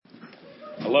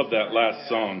I love that last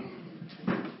song.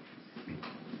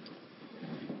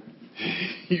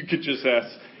 You could just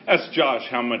ask Josh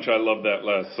how much I love that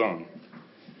last song.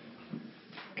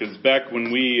 Because back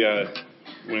when we had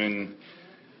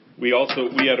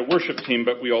a worship team,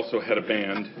 but we also had a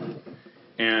band,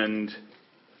 and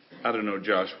I don't know,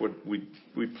 Josh, what we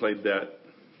played that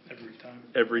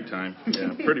every time,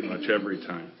 yeah, pretty much every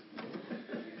time,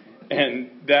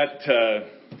 and that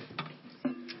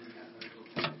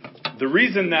the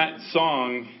reason that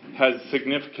song has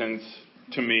significance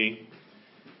to me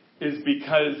is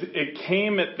because it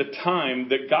came at the time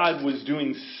that God was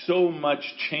doing so much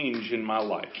change in my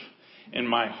life, in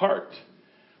my heart,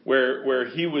 where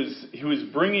He was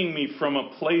bringing me from a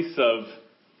place of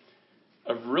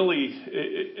really,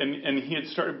 and He had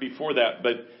started before that,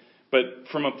 but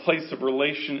from a place of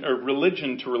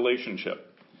religion to relationship.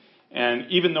 And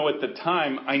even though at the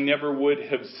time I never would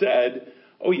have said,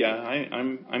 "Oh yeah,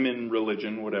 I'm in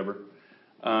religion," whatever.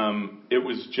 It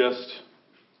was just,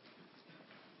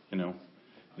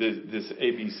 this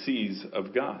ABCs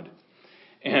of God.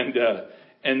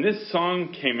 And this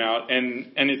song came out,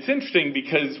 and it's interesting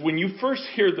because when you first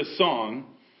hear the song,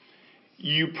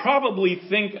 you probably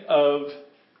think of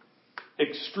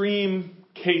extreme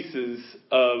cases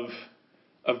of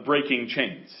breaking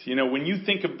chains. When you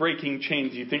think of breaking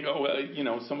chains, you think,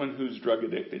 someone who's drug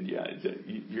addicted. Yeah,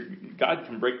 God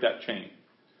can break that chain.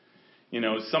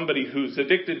 Somebody who's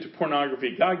addicted to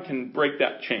pornography, God can break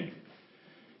that chain.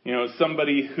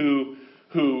 Somebody who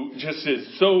just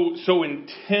is so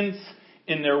intense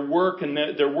in their work, and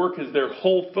their work is their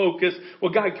whole focus.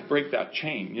 Well, God can break that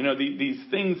chain. These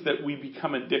things that we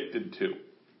become addicted to.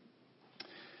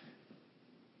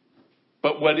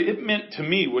 But what it meant to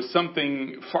me was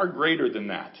something far greater than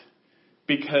that.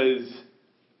 Because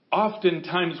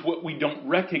oftentimes what we don't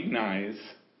recognize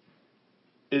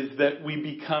is that we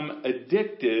become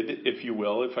addicted, if you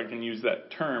will, if I can use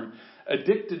that term,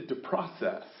 addicted to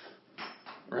process,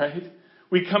 right?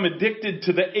 We become addicted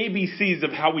to the ABCs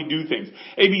of how we do things,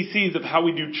 ABCs of how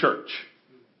we do church,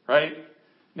 right?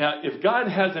 Now, if God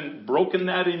hasn't broken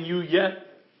that in you yet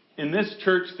in this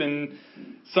church, then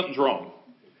something's wrong.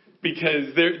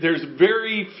 Because there's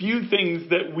very few things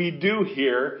that we do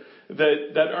here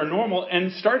that are normal,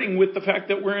 and starting with the fact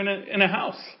that we're in a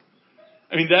house.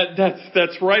 I mean,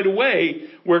 that's right away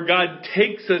where God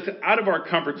takes us out of our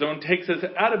comfort zone, takes us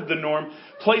out of the norm,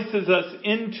 places us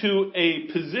into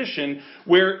a position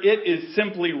where it is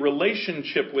simply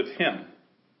relationship with Him.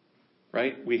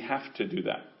 Right? We have to do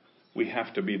that. We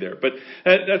have to be there. But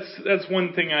that's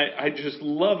one thing I just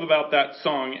love about that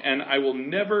song, and I will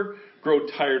never grow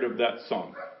tired of that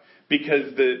song.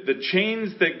 Because the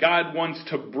chains that God wants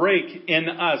to break in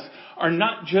us are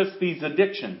not just these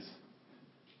addictions.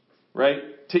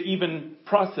 Right? To even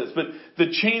process. But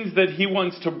the chains that He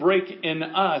wants to break in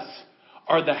us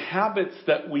are the habits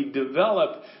that we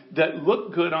develop that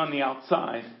look good on the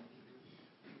outside,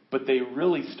 but they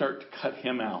really start to cut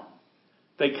Him out.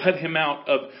 They cut Him out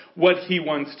of what He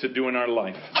wants to do in our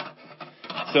life.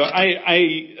 So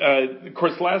of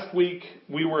course, last week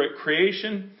we were at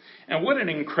Creation, and what an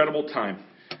incredible time.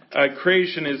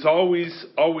 Creation is always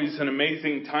an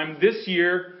amazing time. This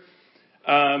year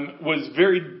was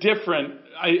very different,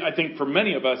 I think, for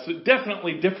many of us.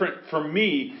 Definitely different for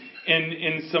me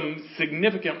in some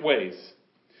significant ways.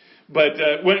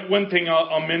 But one thing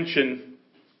I'll mention,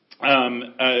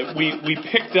 we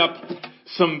picked up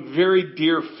some very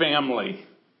dear family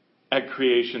at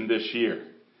Creation this year.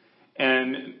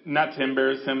 And not to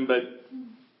embarrass him, but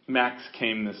Max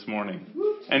came this morning.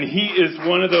 And he is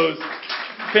one of those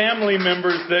family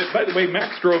members that, by the way,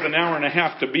 Max drove an hour and a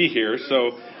half to be here.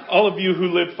 So all of you who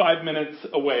live 5 minutes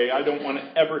away, I don't want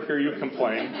to ever hear you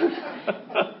complain.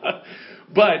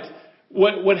 But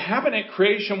what happened at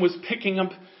Creation was picking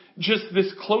up just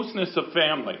this closeness of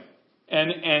family.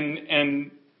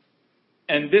 And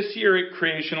this year at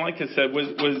Creation, like I said, was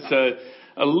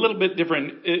a little bit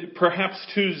different. Perhaps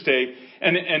Tuesday,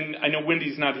 and I know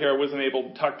Wendy's not here. I wasn't able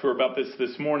to talk to her about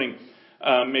this morning.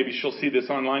 Maybe she'll see this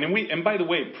online. And by the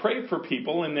way, pray for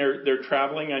people, and they're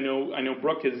traveling. I know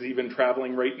Brooke is even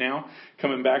traveling right now,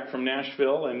 coming back from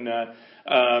Nashville,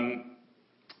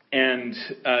 and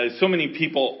so many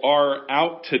people are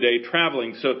out today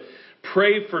traveling. So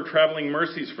pray for traveling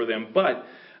mercies for them. But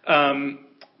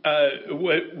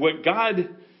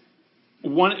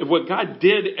what God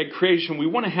did at Creation, we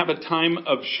want to have a time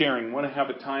of sharing. We want to have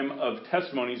a time of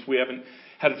testimonies. We haven't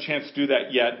had a chance to do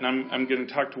that yet, and I'm going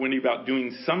to talk to Wendy about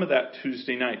doing some of that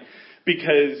Tuesday night,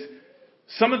 because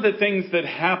some of the things that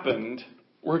happened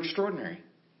were extraordinary.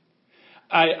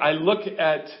 I look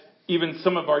at even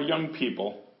some of our young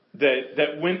people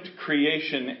that went to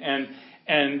creation,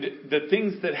 and the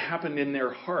things that happened in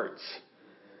their hearts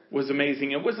was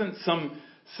amazing. It wasn't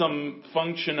some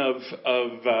function of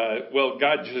well,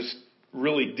 God just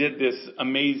really did this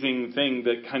amazing thing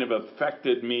that kind of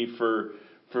affected me for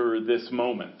this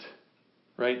moment,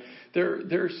 right? There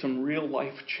are some real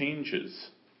life changes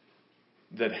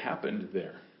that happened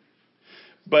there.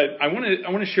 But I want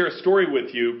to share a story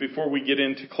with you before we get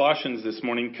into Colossians this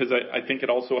morning, because I think it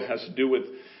also has to do with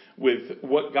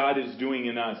what God is doing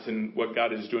in us and what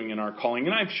God is doing in our calling.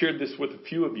 And I've shared this with a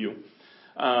few of you,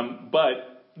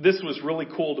 but this was really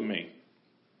cool to me.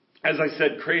 As I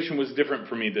said, creation was different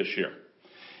for me this year.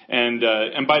 And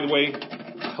by the way,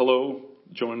 hello,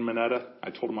 Joe and Manetta.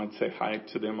 I told them I'd say hi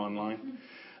to them online.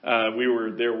 We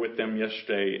were there with them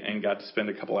yesterday and got to spend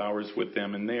a couple hours with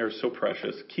them, and they are so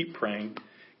precious. Keep praying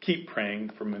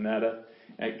for Manetta,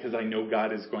 because I know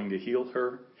God is going to heal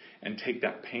her and take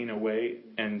that pain away,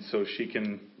 and so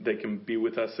they can be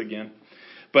with us again.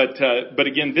 But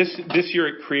again, this year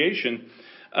at Creation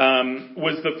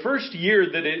was the first year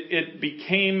that it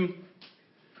became.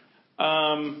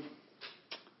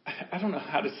 I don't know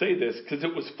how to say this, because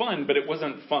it was fun, but it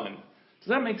wasn't fun. Does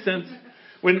that make sense?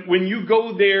 When you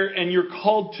go there and you're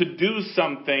called to do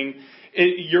something,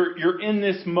 you're in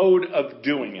this mode of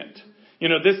doing it. You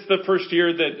know, this is the first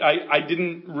year that I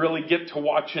didn't really get to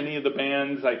watch any of the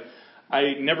bands.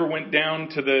 I never went down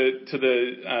to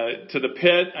the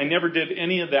pit. I never did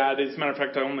any of that. As a matter of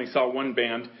fact, I only saw one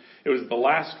band. It was the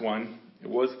last one. It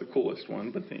was the coolest one,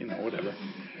 but whatever.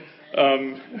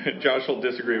 Josh will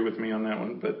disagree with me on that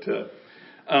one,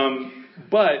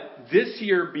 but this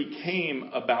year became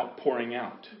about pouring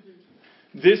out.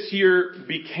 This year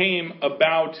became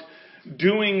about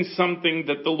doing something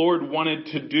that the Lord wanted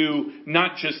to do,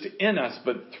 not just in us,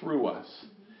 but through us.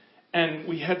 And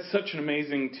we had such an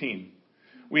amazing team.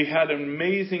 We had an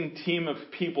amazing team of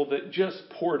people that just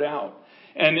poured out.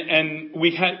 And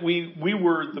we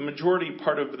were the majority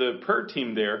part of the prayer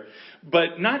team there,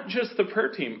 but not just the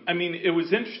prayer team. I mean, it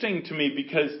was interesting to me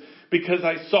because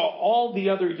I saw all the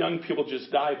other young people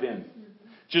just dive in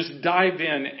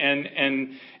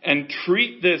and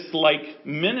treat this like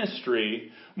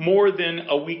ministry more than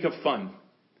a week of fun.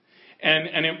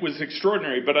 And it was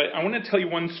extraordinary. But I want to tell you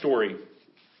one story.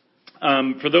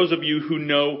 For those of you who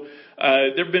know,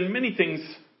 there have been many things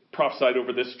prophesied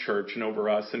over this church and over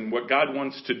us and what God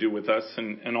wants to do with us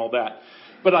and all that.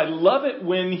 But I love it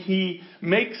when He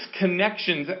makes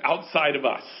connections outside of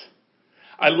us.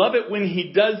 I love it when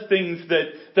He does things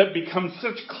that become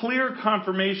such clear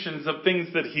confirmations of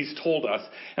things that He's told us.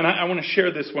 And I want to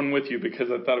share this one with you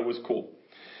because I thought it was cool.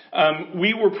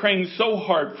 We were praying so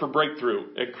hard for breakthrough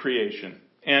at Creation.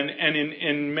 And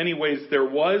in many ways there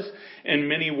was, in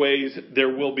many ways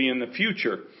there will be in the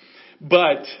future.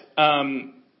 But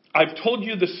I've told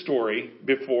you the story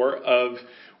before of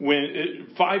when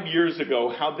 5 years ago,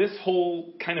 how this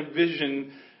whole kind of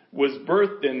vision was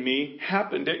birthed in me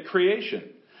happened at Creation.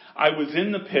 I was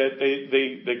in the pit.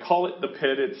 They call it the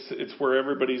pit. It's where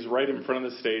everybody's right in front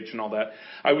of the stage and all that.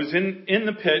 I was in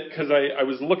the pit because I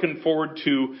was looking forward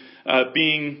to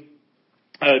being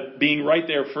right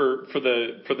there for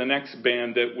the next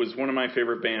band that was one of my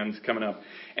favorite bands coming up.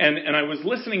 And I was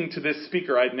listening to this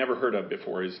speaker I'd never heard of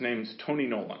before. His name's Tony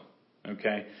Nolan.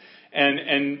 Okay.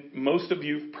 And most of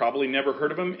you probably never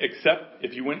heard of him, except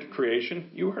if you went to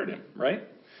Creation, you heard him, right?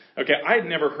 Okay. I had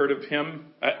never heard of him.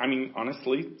 I mean,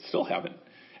 honestly, still haven't.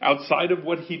 Outside of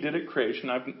what he did at Creation,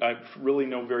 I really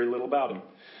know very little about him.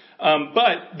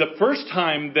 But the first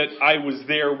time that I was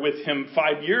there with him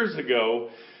 5 years ago,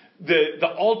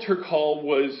 the altar call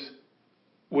was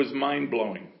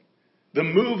mind-blowing. The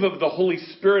move of the Holy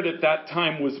Spirit at that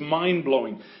time was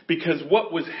mind-blowing because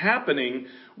what was happening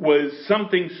was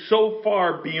something so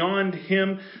far beyond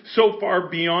him, so far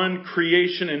beyond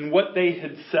creation and what they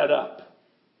had set up.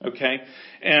 Okay?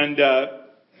 And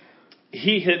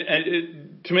he had,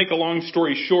 to make a long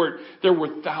story short, there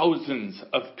were thousands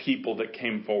of people that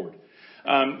came forward.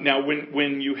 Now,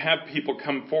 when you have people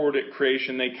come forward at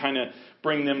Creation, they kind of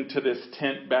bring them to this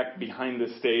tent back behind the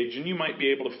stage, and you might be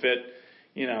able to fit,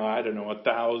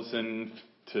 1,000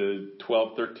 to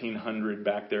 1,300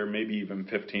 back there, maybe even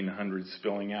 1,500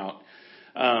 spilling out.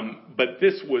 But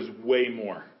this was way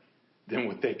more than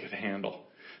what they could handle.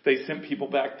 They sent people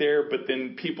back there, but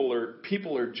then people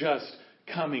are just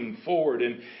coming forward,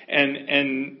 and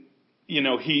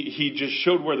he just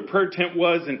showed where the prayer tent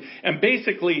was, and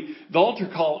basically the altar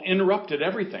call interrupted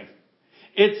everything.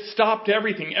 It stopped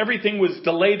everything. Everything was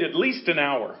delayed at least an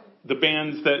hour, the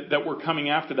bands that were coming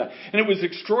after that. And it was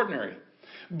extraordinary.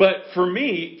 But for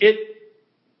me,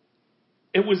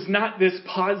 it was not this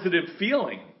positive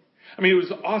feeling. I mean, it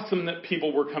was awesome that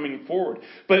people were coming forward.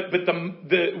 But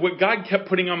what God kept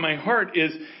putting on my heart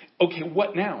is, okay,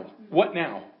 what now? What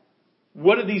now?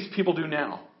 What do these people do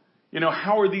now?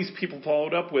 How are these people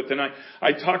followed up with? And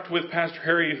I talked with Pastor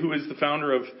Harry, who is the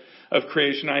founder of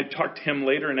Creation. I talked to him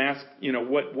later and asked,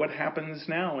 what happens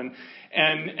now?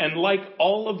 And like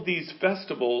all of these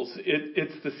festivals,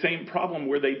 it's the same problem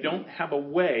where they don't have a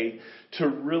way to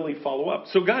really follow up.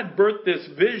 So God birthed this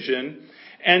vision,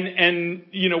 and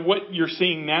what you're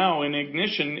seeing now in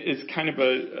Ignition is kind of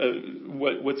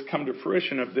what's come to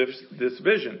fruition of this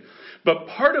vision. But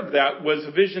part of that was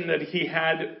a vision that he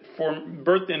had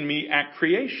birthed in me at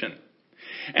Creation.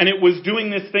 And it was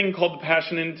doing this thing called the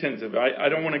Passion Intensive. I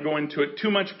don't want to go into it too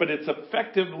much, but it's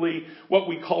effectively what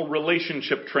we call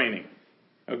relationship training.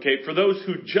 Okay, for those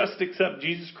who just accept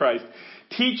Jesus Christ,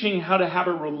 teaching how to have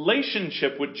a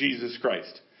relationship with Jesus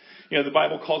Christ. The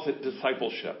Bible calls it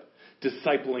discipleship.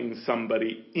 Discipling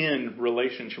somebody in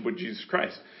relationship with Jesus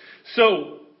Christ.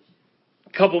 So,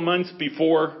 a couple months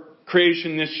before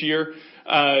Creation this year,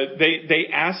 they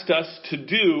asked us to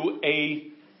do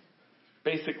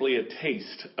basically a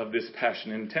taste of this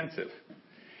Passion Intensive.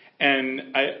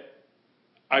 And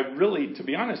I really, to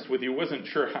be honest with you, wasn't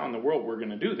sure how in the world we're going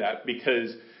to do that,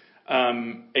 because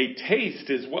a taste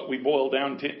is what we boil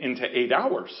down into 8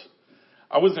 hours.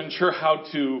 I wasn't sure how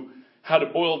to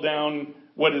boil down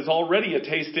what is already a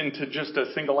taste into just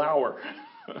a single hour.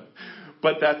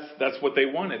 But that's what they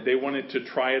wanted. They wanted to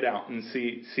try it out and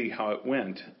see how it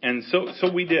went. And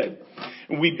so we did.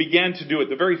 We began to do it.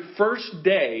 The very first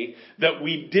day that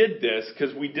we did this,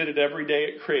 because we did it every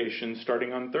day at Creation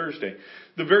starting on Thursday.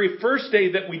 The very first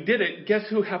day that we did it, guess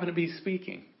who happened to be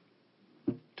speaking?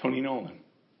 Tony Nolan.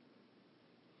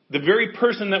 The very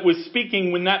person that was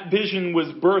speaking when that vision was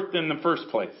birthed in the first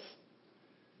place.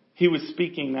 He was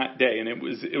speaking that day, and it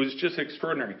was just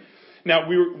extraordinary. Now,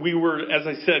 we were, as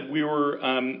I said, we were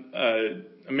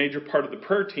a major part of the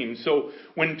prayer team. So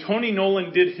when Tony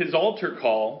Nolan did his altar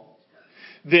call,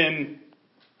 then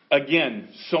again,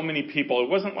 so many people, it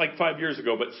wasn't like 5 years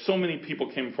ago, but so many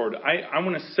people came forward. I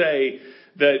want to say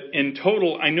that in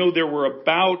total, I know there were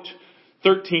about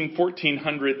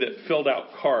 1,400 that filled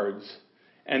out cards,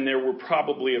 and there were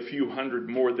probably a few hundred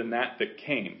more than that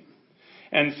came.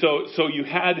 And so you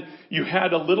had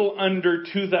a little under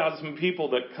 2,000 people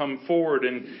that come forward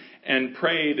and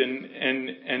prayed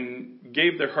and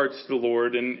gave their hearts to the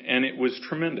Lord, and it was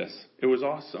tremendous. It was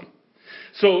awesome.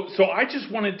 So I just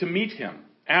wanted to meet him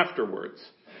afterwards.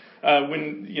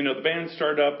 When the band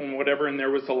started up and whatever, and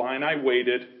there was a line, I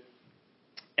waited,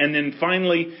 and then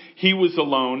finally he was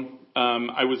alone.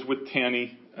 I was with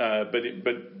Tanny, but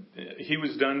he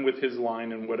was done with his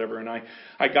line and whatever, and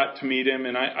I got to meet him,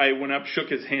 and I went up, shook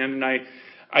his hand, and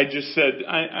I just said,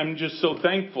 I'm just so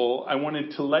thankful. I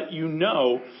wanted to let you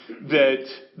know that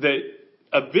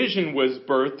a vision was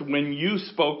birthed when you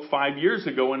spoke 5 years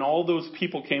ago, and all those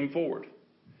people came forward.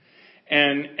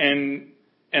 And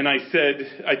I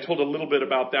said, I told a little bit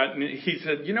about that, and he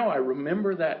said, I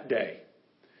remember that day.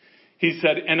 He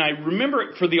said, and I remember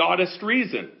it for the oddest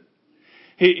reason.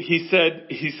 He said,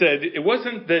 it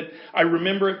wasn't that I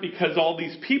remember it because all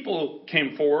these people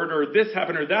came forward or this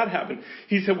happened or that happened.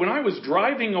 He said, when I was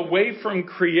driving away from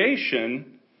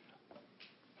Creation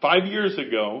 5 years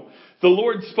ago, the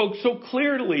Lord spoke so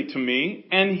clearly to me,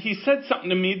 and he said something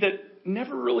to me that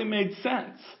never really made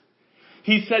sense.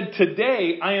 He said,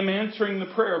 today I am answering the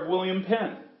prayer of William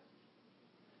Penn.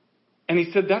 And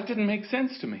he said, that didn't make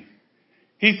sense to me.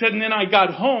 He said, and then I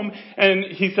got home, and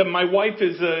he said, my wife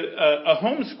is a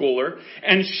homeschooler,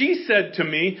 and she said to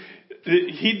me,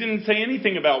 he didn't say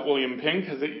anything about William Penn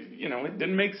because it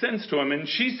didn't make sense to him. And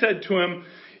she said to him,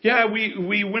 yeah,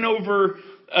 we went over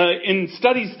in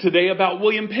studies today about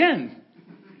William Penn.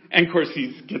 And of course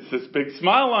he gets this big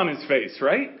smile on his face,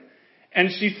 right? And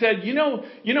she said,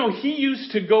 he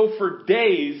used to go for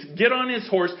days, get on his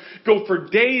horse, go for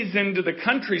days into the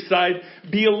countryside,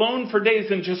 be alone for days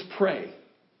and just pray.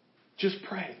 Just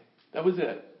pray. That was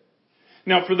it.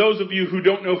 Now, for those of you who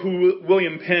don't know who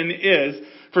William Penn is,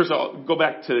 first of all, go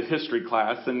back to history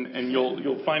class and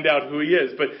you'll find out who he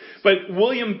is. But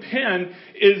William Penn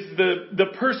is the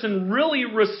person really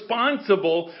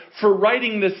responsible for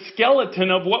writing the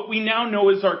skeleton of what we now know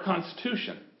as our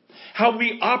Constitution. How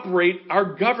we operate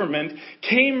our government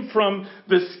came from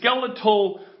the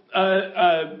skeletal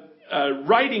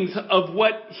writings of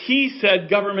what he said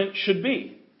government should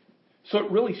be. So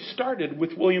it really started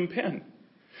with William Penn.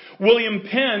 William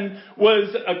Penn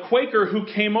was a Quaker who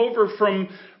came over from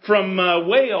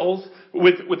Wales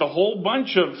with a whole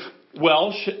bunch of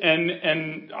Welsh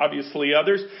and obviously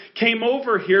others came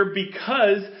over here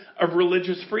because of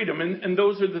religious freedom. And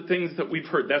those are the things that we've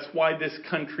heard. That's why this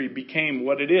country became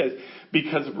what it is,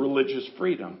 because of religious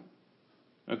freedom.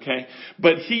 Okay?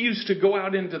 But he used to go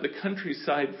out into the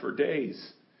countryside for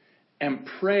days and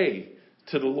pray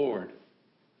to the Lord.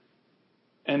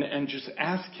 And just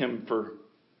ask him for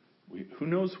who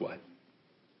knows what.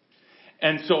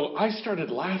 And so I started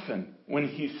laughing when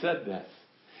he said this.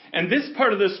 And this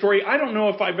part of the story, I don't know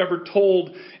if I've ever told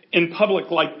in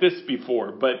public like this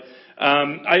before, but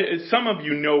some of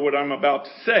you know what I'm about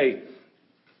to say.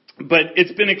 But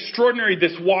it's been extraordinary,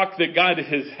 this walk that God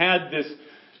has had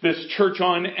this church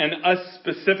on, and us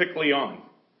specifically on.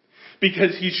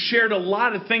 Because he's shared a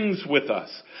lot of things with us.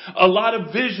 A lot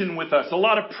of vision with us. A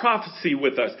lot of prophecy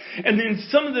with us. And then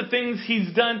some of the things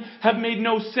he's done have made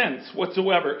no sense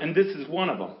whatsoever. And this is one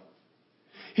of them.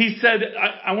 He said,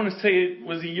 I want to say it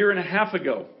was a year and a half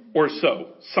ago or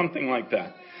so. Something like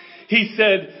that. He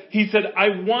said, I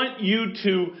want you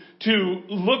to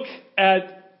look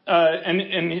at,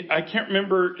 and I can't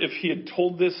remember if he had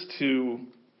told this to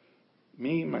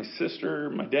me, my sister,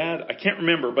 my dad. I can't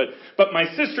remember, but my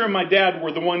sister and my dad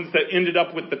were the ones that ended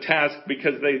up with the task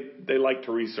because they like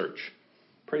to research.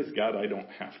 Praise God, I don't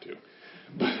have to.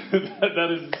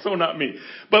 That is so not me.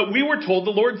 But we were told,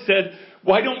 the Lord said,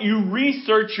 why don't you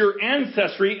research your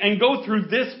ancestry and go through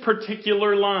this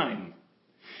particular line?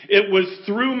 It was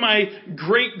through my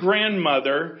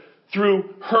great-grandmother,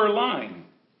 through her line.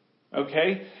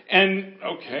 Okay? And,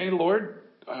 okay, Lord,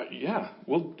 yeah,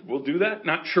 we'll do that.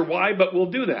 Not sure why, but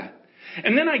we'll do that.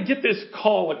 And then I get this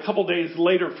call a couple days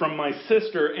later from my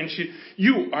sister, and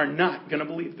you are not going to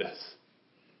believe this.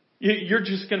 You're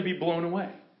just going to be blown away.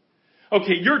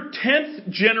 Okay, your 10th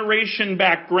generation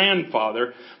back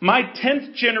grandfather, my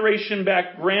 10th generation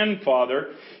back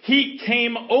grandfather, he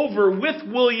came over with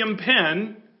William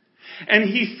Penn, and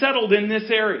he settled in this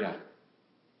area.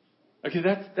 Okay,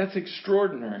 that's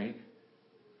extraordinary.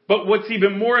 But what's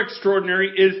even more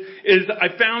extraordinary is I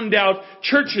found out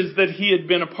churches that he had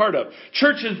been a part of.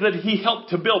 Churches that he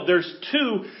helped to build. There's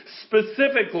 2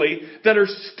 specifically that are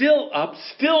still up,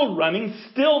 still running,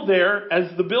 still there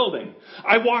as the building.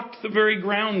 I walked the very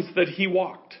grounds that he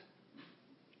walked.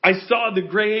 I saw the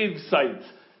grave sites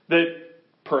that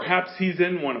perhaps he's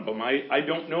in one of them. I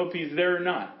don't know if he's there or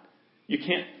not. You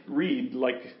can't read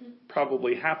like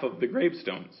probably half of the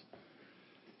gravestones.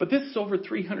 But this is over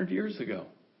 300 years ago.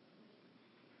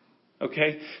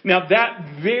 Okay? Now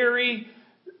that very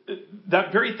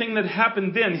thing that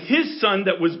happened then, his son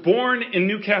that was born in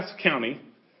Newcastle County,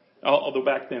 although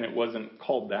back then it wasn't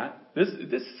called that. This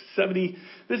is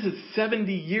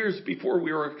 70 years before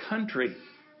we were a country.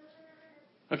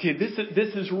 Okay,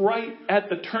 this is right at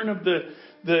the turn of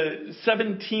the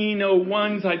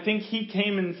 1701s. I think he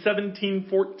came in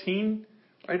 1714,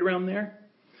 right around there.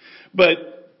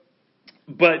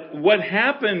 But what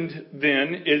happened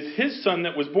then is his son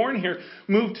that was born here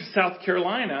moved to South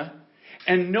Carolina,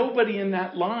 and nobody in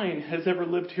that line has ever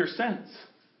lived here since,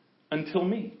 until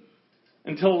me,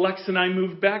 until Alexa and I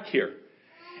moved back here.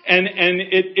 And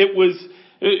it was,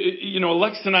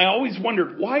 Alexa and I always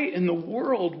wondered, why in the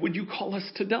world would you call us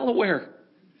to Delaware?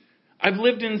 I've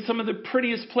lived in some of the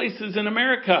prettiest places in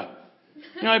America.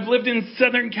 I've lived in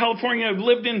Southern California. I've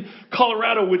lived in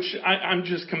Colorado, which I'm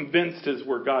just convinced is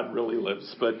where God really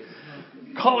lives. But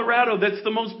Colorado, that's the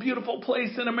most beautiful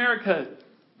place in America,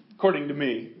 according to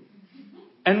me.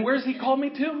 And where's he called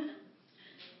me to?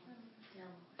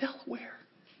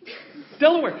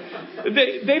 Delaware.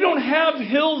 They don't have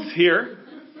hills here.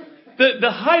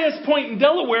 The highest point in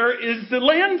Delaware is the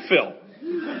landfill.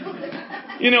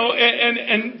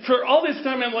 And for all this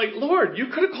time, I'm like, Lord, you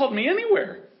could have called me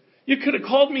anywhere. You could have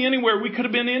called me anywhere. We could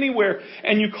have been anywhere.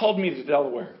 And you called me to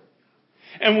Delaware.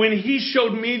 And when he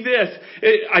showed me this,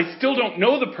 I still don't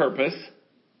know the purpose,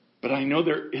 but I know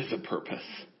there is a purpose.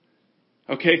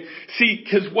 Okay? See,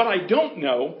 because what I don't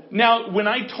know, now when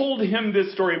I told him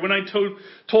this story, when I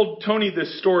told Tony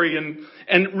this story,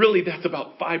 and really that's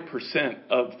about 5%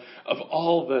 of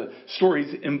all the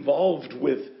stories involved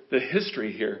with the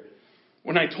history here.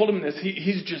 When I told him this,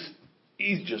 he's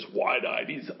just wide-eyed.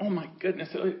 He's, oh my goodness,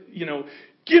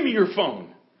 give me your phone.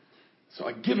 So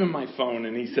I give him my phone,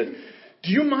 and he said,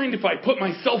 do you mind if I put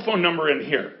my cell phone number in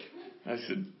here? I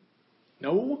said,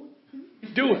 no,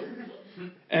 do it.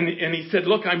 And he said,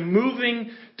 look, I'm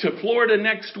moving to Florida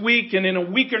next week, and in a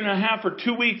week and a half or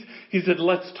 2 weeks, he said,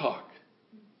 let's talk.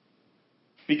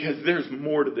 Because there's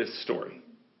more to this story.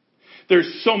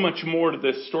 There's so much more to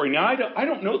this story. Now, I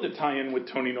don't know the tie-in with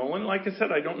Tony Nolan. Like I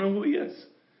said, I don't know who he is.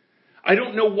 I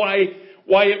don't know why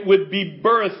it would be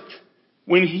birthed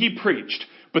when he preached.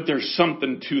 But there's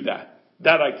something to that.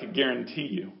 That I could guarantee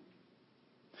you.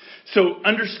 So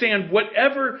understand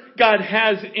whatever God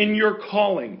has in your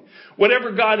calling,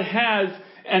 whatever God has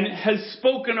and has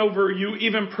spoken over you,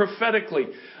 even prophetically,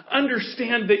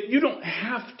 understand that you don't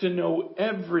have to know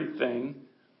everything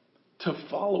to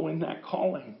follow in that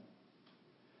calling.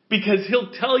 Because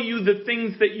He'll tell you the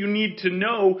things that you need to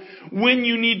know when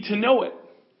you need to know it.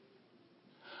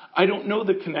 I don't know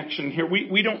the connection here.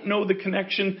 We don't know the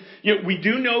connection. Yet we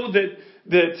do know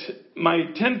that my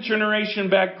 10th generation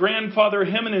back grandfather,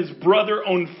 him and his brother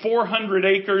owned 400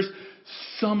 acres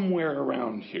somewhere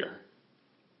around here.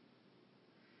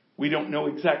 We don't know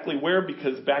exactly where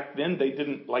because back then they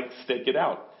didn't stake it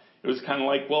out. It was kind of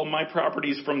like, well, my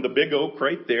property's from the big oak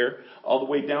right there all the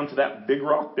way down to that big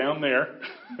rock down there.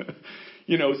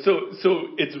 So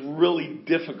it's really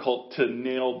difficult to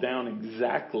nail down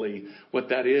exactly what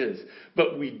that is.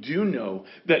 But we do know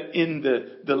that in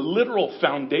the literal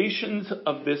foundations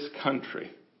of this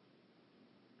country,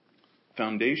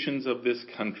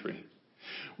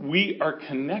 we are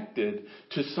connected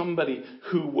to somebody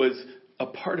who was a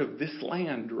part of this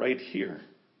land right here.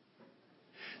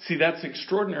 See, that's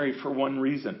extraordinary for one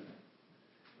reason.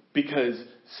 Because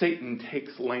Satan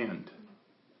takes land.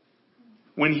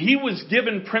 When he was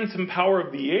given prince and power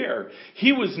of the air,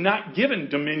 he was not given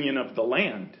dominion of the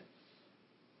land.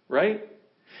 Right?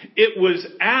 It was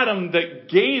Adam that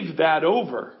gave that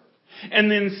over. And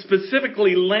then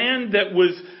specifically land that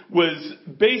was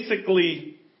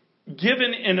basically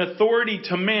given an authority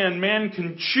to man. Man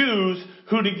can choose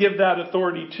who to give that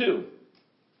authority to.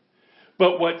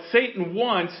 But what Satan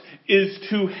wants is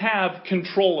to have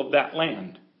control of that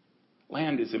land.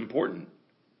 Land is important.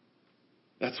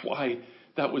 That's why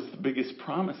that was the biggest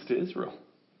promise to Israel.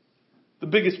 The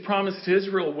biggest promise to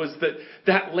Israel was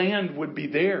that land would be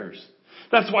theirs.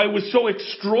 That's why it was so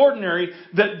extraordinary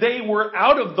that they were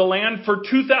out of the land for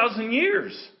 2,000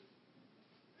 years.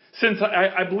 Since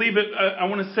I believe it, I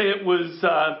want to say it was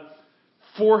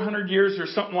 400 years or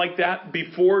something like that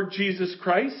before Jesus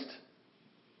Christ.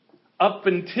 Up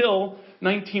until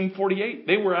 1948,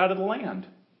 they were out of the land.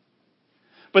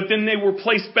 But then they were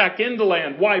placed back into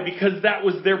land. Why? Because that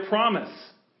was their promise.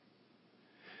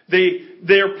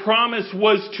 Their promise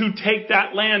was to take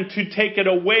that land, to take it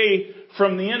away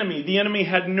from the enemy. The enemy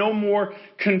had no more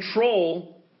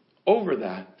control over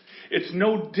that. It's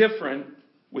no different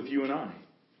with you and I.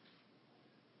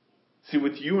 See,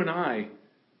 with you and I,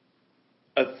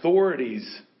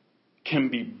 authorities can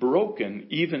be broken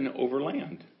even over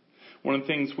land. One of the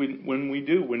things when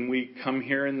we come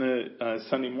here in the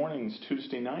Sunday mornings,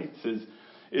 Tuesday nights,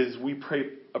 is we pray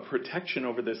a protection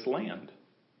over this land.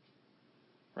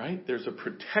 Right? There's a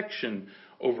protection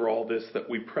over all this that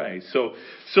we pray. So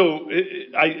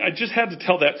I just had to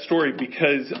tell that story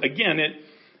because, again,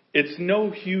 it's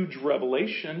no huge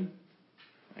revelation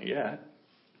yet,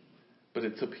 but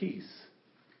it's a piece.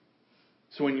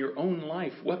 So in your own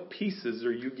life, what pieces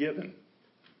are you given?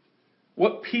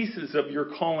 What pieces of your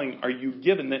calling are you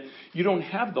given that you don't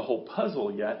have the whole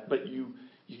puzzle yet, but you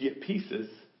get pieces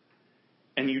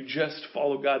and you just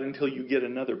follow God until you get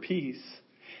another piece.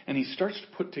 And He starts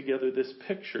to put together this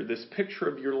picture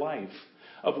of your life,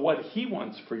 of what He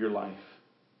wants for your life.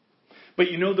 But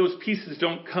those pieces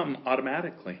don't come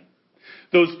automatically.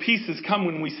 Those pieces come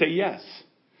when we say yes.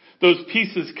 Those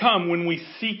pieces come when we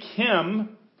seek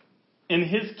Him in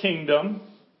His kingdom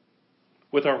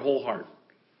with our whole heart.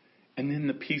 And then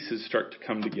the pieces start to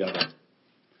come together.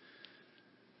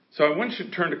 So I want you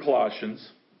to turn to Colossians.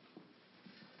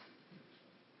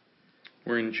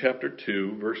 We're in chapter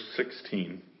 2, verse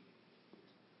 16.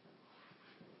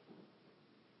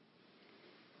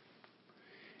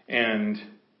 And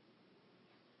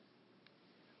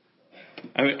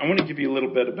I want to give you a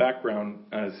little bit of background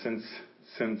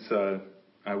since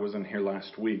I wasn't here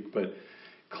last week. But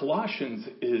Colossians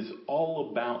is all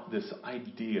about this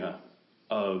idea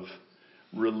of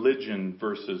religion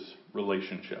versus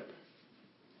relationship.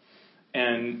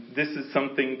 And this is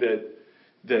something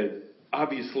that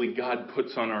obviously God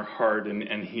puts on our heart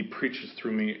and He preaches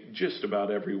through me just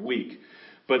about every week.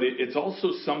 But it's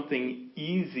also something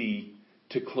easy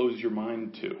to close your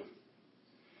mind to.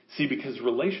 See, because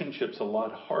relationship's a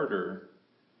lot harder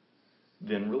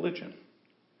than religion.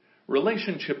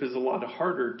 Relationship is a lot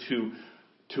harder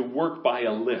to work by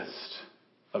a list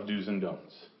of do's and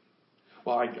don'ts.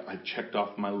 Well, I checked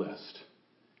off my list,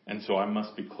 and so I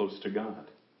must be close to God.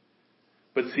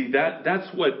 But see, that's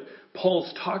what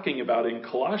Paul's talking about in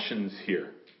Colossians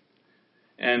here.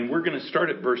 And we're going to start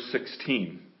at verse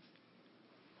 16.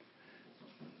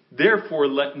 Therefore,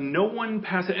 let no one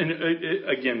pass... And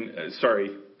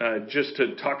just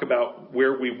to talk about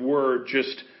where we were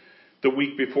just the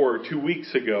week before, or 2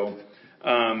 weeks ago,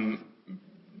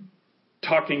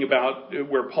 talking about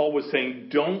where Paul was saying,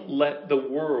 don't let the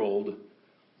world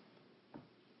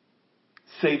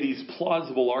say these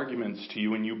plausible arguments to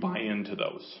you and you buy into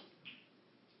those.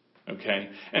 Okay?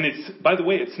 And it's, by the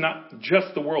way, it's not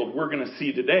just the world we're going to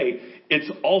see today. It's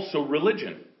also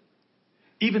religion.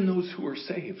 Even those who are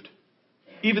saved.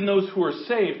 Even those who are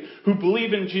saved, who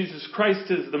believe in Jesus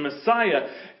Christ as the Messiah,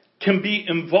 can be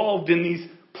involved in these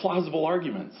plausible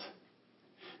arguments.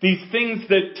 These things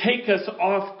that take us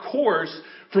off course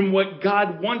from what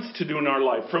God wants to do in our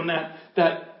life, from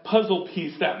that puzzle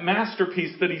piece, that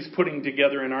masterpiece that He's putting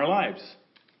together in our lives.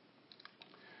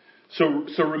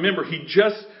 So remember, he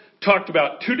just talked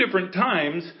about 2 different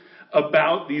times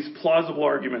about these plausible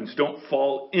arguments. Don't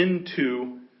fall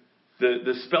into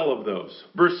the spell of those.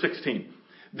 Verse 16.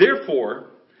 Therefore,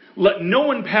 let no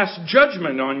one pass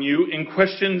judgment on you in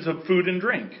questions of food and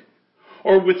drink,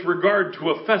 or with regard to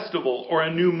a festival, or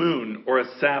a new moon, or a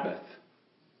Sabbath.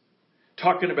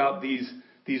 Talking about these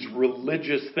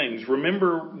religious things.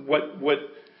 Remember what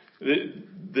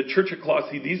the Church of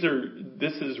Colossae,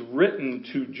 this is written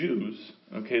to Jews.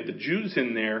 Okay, the Jews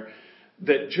in there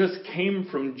that just came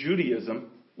from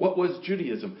Judaism. What was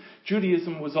Judaism?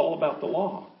 Judaism was all about the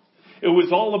law. It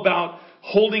was all about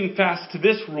holding fast to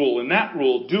this rule and that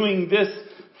rule, doing this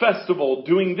festival,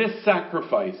 doing this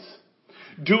sacrifice,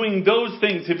 doing those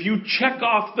things. If you check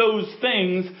off those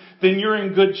things, then you're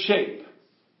in good shape.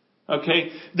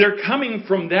 Okay? They're coming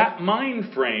from that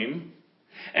mind frame,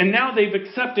 and now they've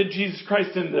accepted Jesus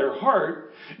Christ into their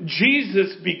heart.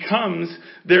 Jesus becomes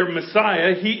their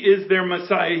Messiah. He is their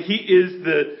Messiah. He is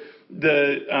the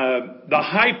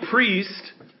high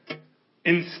priest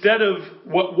instead of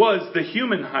what was the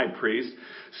human high priest.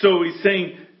 So he's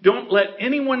saying, don't let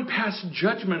anyone pass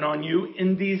judgment on you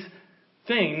in these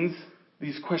things,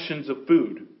 these questions of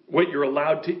food, what you're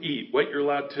allowed to eat, what you're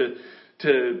allowed to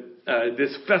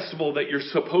this festival that you're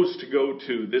supposed to go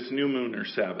to, this new moon or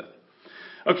Sabbath.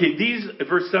 Okay,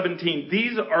 verse 17,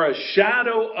 these are a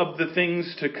shadow of the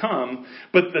things to come,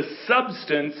 but the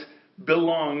substance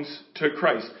belongs to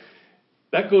Christ.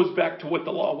 That goes back to what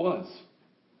the law was.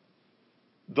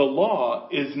 The law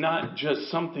is not just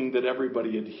something that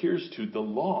everybody adheres to. The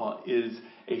law is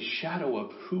a shadow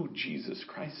of who Jesus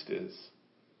Christ is.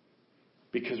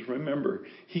 Because remember,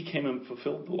 He came and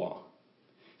fulfilled the law.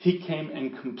 He came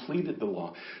and completed the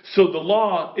law. So the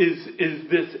law is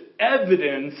this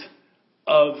evidence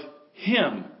of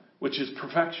Him, which is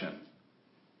perfection.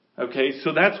 Okay,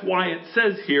 so that's why it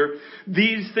says here,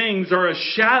 these things are a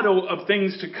shadow of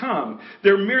things to come.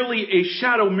 They're merely a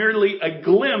shadow, merely a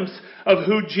glimpse of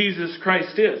who Jesus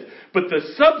Christ is. But the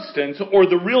substance, or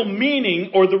the real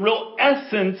meaning, or the real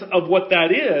essence of what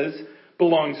that is,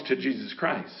 belongs to Jesus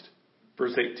Christ.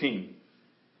 Verse 18.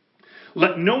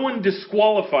 Let no one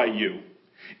disqualify you,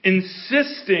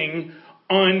 insisting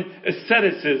on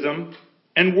asceticism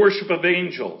and worship of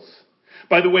angels.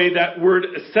 By the way, that word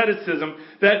asceticism,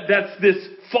 that's this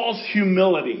false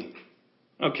humility.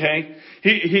 Okay?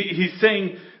 He's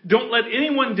saying, don't let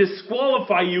anyone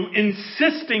disqualify you,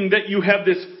 insisting that you have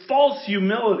this false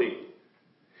humility.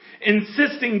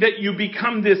 Insisting that you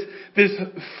become this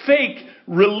fake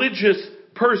religious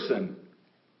person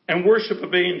and worship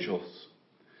of angels.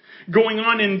 Going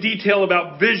on in detail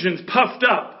about visions puffed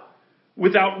up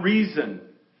without reason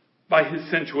by his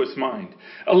sensuous mind.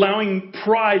 Allowing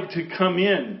pride to come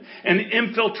in and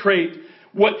infiltrate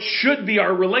what should be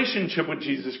our relationship with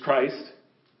Jesus Christ.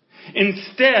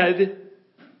 Instead,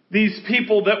 these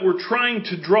people that were trying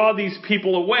to draw these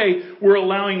people away were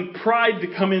allowing pride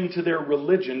to come into their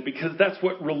religion, because that's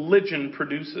what religion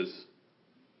produces.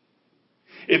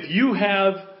 If you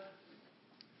have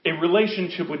a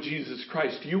relationship with Jesus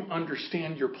Christ, you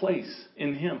understand your place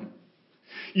in Him.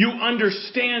 You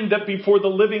understand that before the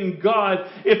living God,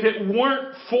 if it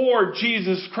weren't for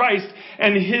Jesus Christ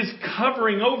and His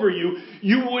covering over you,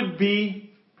 you would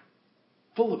be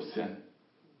full of sin.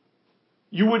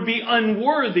 You would be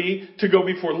unworthy to go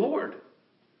before the Lord.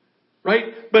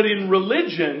 Right? But in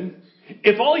religion,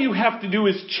 if all you have to do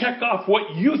is check off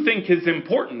what you think is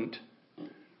important,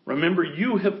 remember,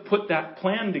 you have put that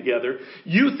plan together.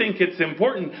 You think it's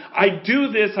important. I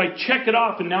do this, I check it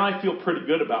off, and now I feel pretty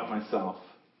good about myself.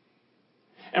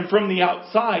 And from the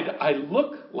outside, I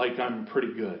look like I'm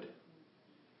pretty good.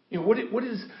 You know, what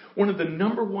is one of the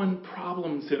number one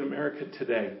problems in America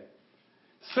today?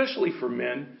 Especially for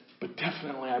men, but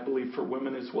definitely I believe for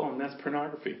women as well, and that's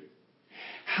pornography.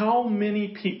 How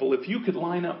many people, if you could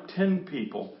line up 10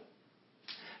 people,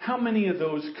 How many of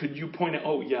those could you point out?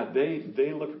 Oh, yeah,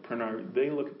 they look at pornography. They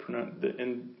look at pornography.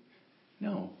 And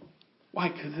no. Why?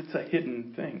 Because it's a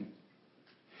hidden thing.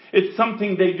 It's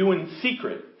something they do in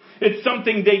secret. It's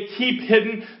something they keep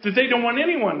hidden that they don't want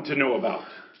anyone to know about.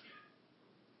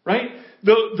 Right?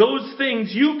 Those things,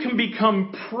 you can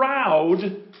become proud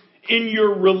in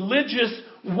your religious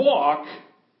walk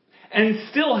and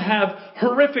still have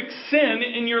horrific sin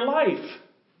in your life.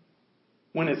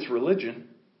 When it's religion,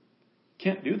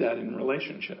 can't do that in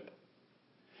relationship.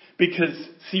 Because,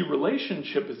 see,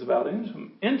 relationship is about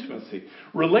intimacy.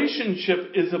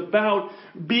 Relationship is about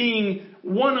being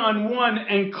one-on-one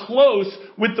and close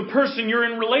with the person you're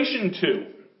in relation to.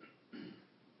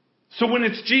 So when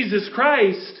it's Jesus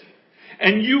Christ,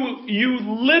 and you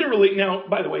literally, now,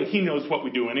 by the way, He knows what we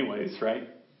do anyways, right?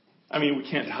 I mean, we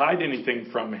can't hide anything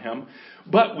from Him,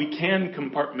 but we can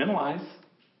compartmentalize.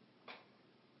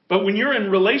 But when you're in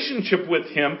relationship with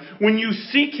Him, when you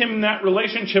seek Him in that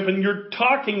relationship and you're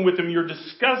talking with Him, you're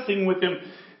discussing with Him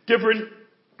different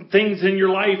things in your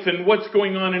life and what's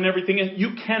going on and everything,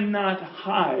 you cannot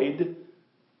hide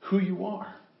who you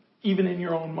are, even in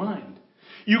your own mind.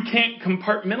 You can't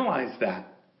compartmentalize that.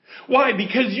 Why?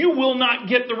 Because you will not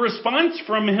get the response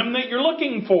from Him that you're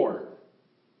looking for.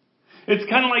 It's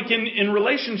kind of like in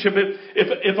relationship.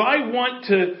 If I want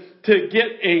to get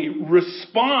a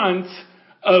response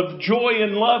of joy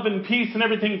and love and peace and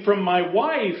everything from my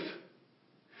wife,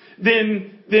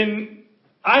 then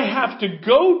I have to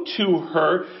go to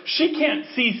her. She can't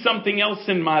see something else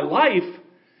in my life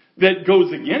that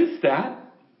goes against that.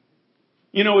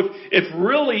 You know, if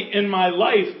really in my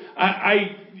life,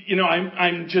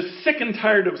 I'm just sick and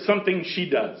tired of something she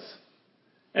does.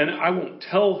 And I won't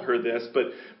tell her this,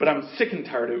 but I'm sick and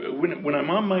tired of it. When I'm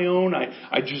on my own,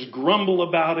 I just grumble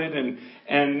about it.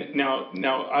 And now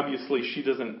obviously she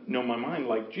doesn't know my mind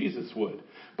like Jesus would.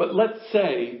 But let's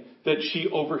say that she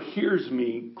overhears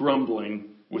me grumbling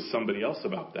with somebody else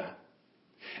about that.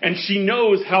 And she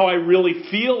knows how I really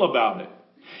feel about it.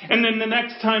 And then the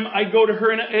next time I go to her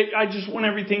and I just want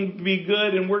everything to be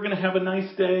good and we're going to have a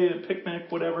nice day, a picnic,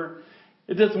 whatever.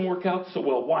 It doesn't work out so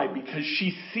well. Why? Because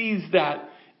she sees that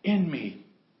in me.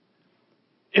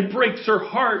 It breaks her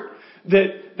heart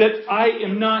that I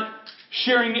am not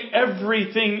sharing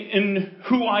everything in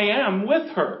who I am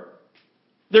with her.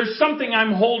 There's something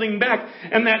I'm holding back,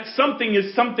 and that something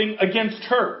is something against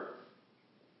her.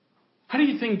 How do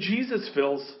you think Jesus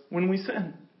feels when we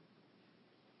sin?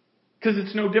 Because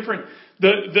it's no different.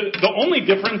 The only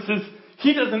difference is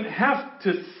He doesn't have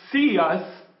to see us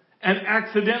and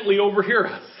accidentally overhear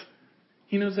us.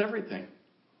 He knows everything.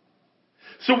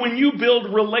 So when you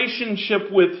build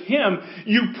relationship with Him,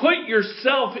 you put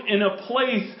yourself in a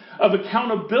place of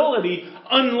accountability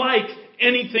unlike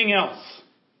anything else.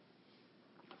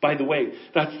 By the way,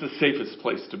 that's the safest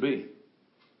place to be.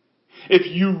 If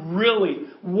you really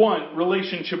want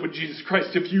relationship with Jesus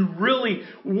Christ, if you really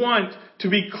want to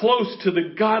be close to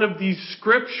the God of these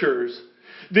scriptures,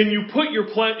 then you put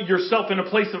yourself in a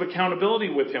place of accountability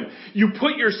with Him. You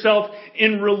put yourself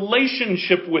in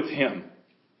relationship with Him.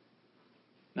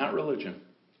 Not religion.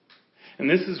 And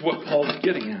this is what Paul's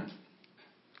getting at.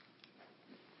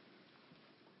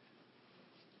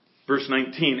 Verse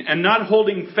 19. And not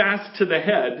holding fast to the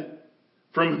head,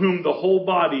 from whom the whole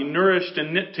body, nourished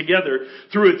and knit together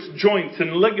through its joints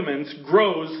and ligaments,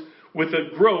 grows with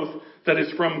a growth that is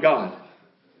from God.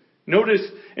 Notice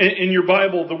in your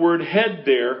Bible the word head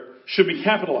there should be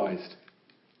capitalized.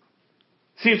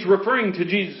 See, it's referring to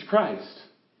Jesus Christ.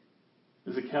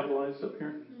 Is it capitalized up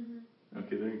here? Mm-hmm.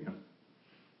 Okay, there you go.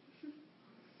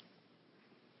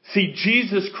 See,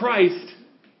 Jesus Christ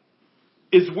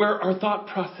is where our thought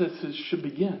processes should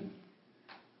begin.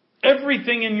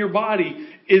 Everything in your body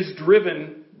is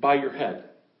driven by your head,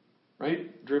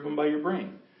 right? Driven by your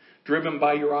brain, driven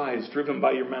by your eyes, driven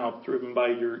by your mouth, driven by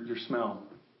your smell,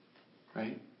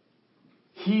 right?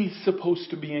 He's supposed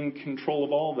to be in control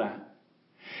of all that.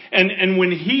 And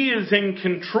when He is in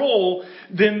control,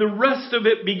 then the rest of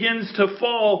it begins to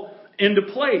fall into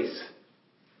place.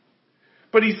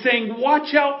 But He's saying,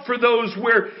 watch out for those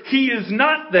where He is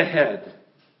not the head.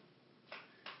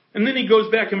 And then He goes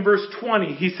back in verse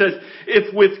 20. He says,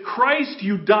 if with Christ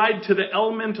you died to the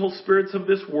elemental spirits of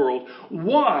this world,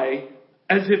 why,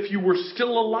 as if you were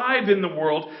still alive in the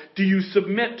world, do you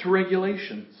submit to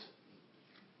regulations?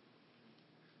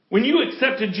 When you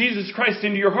accepted Jesus Christ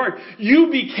into your heart, you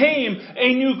became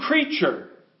a new creature.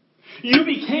 You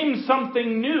became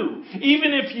something new.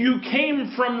 Even if you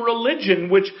came from religion,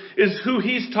 which is who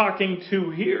he's talking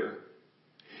to here.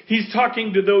 He's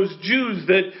talking to those Jews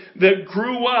that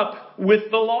grew up with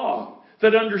the law.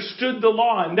 that understood the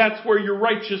law, and that's where your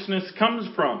righteousness comes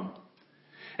from.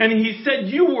 And he said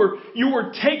you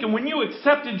were taken, when you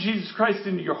accepted Jesus Christ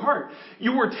into your heart,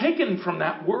 you were taken from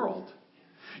that world.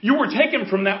 You were taken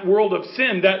from that world of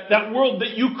sin, that world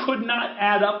that you could not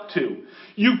add up to.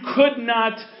 You could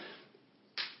not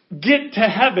get to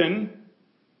heaven,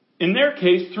 in their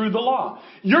case, through the law.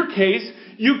 Your case,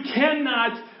 you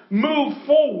cannot move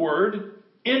forward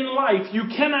in life. You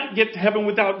cannot get to heaven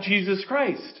without Jesus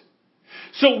Christ.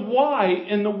 So why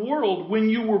in the world, when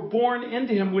you were born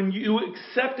into Him, when you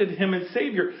accepted Him as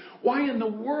Savior, why in the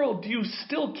world do you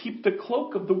still keep the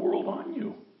cloak of the world on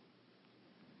you?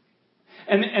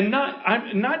 And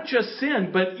not just sin,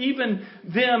 but even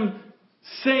them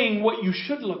saying what you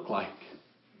should look like.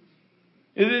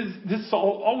 This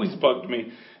always bugged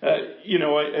me. You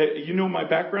know my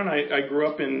background. I grew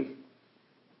up in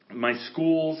my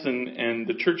schools and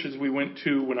the churches we went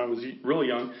to when I was really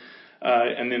young,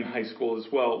 and then high school as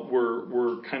well,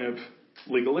 were kind of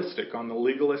legalistic, on the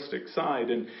legalistic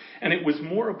side. And it was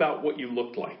more about what you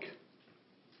looked like.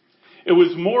 It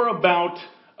was more about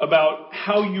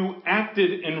how you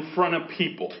acted in front of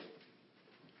people.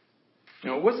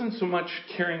 It wasn't so much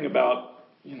caring about,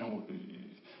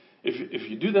 if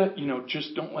you do that,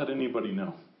 just don't let anybody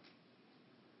know.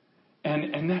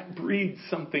 And that breeds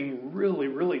something really,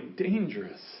 really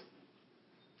dangerous.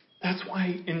 That's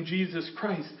why in Jesus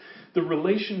Christ, the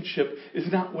relationship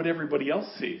is not what everybody else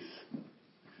sees.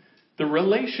 The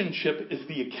relationship is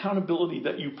the accountability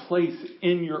that you place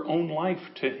in your own life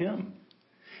to Him.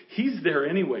 He's there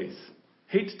anyways.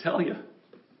 Hate to tell you.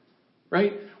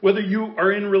 Right? Whether you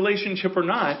are in relationship or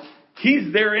not,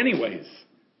 He's there anyways.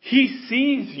 He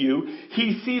sees you.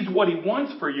 He sees what He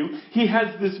wants for you. He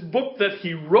has this book that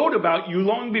He wrote about you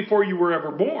long before you were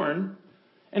ever born.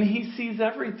 And He sees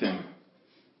everything.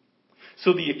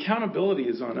 So the accountability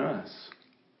is on us.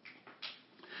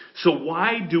 So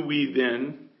why do we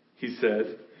then, he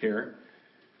said here,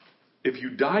 if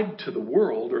you died to the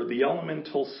world or the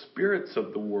elemental spirits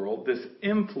of the world, this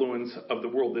influence of the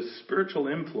world, this spiritual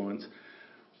influence,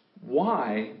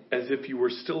 why, as if you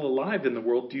were still alive in the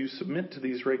world, do you submit to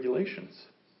these regulations?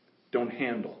 Don't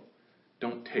handle,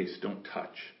 don't taste, don't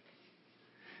touch.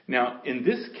 Now, in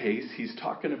this case, he's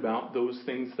talking about those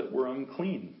things that were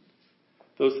unclean.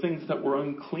 Those things that were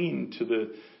unclean to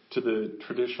the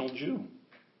traditional Jew.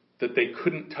 That they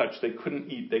couldn't touch, they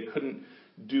couldn't eat, they couldn't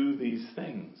do these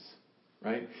things.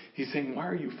 Right? He's saying, why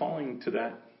are you falling to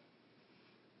that?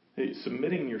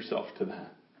 Submitting yourself to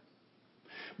that.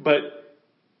 But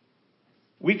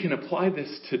we can apply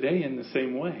this today in the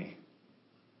same way.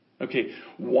 Okay,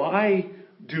 why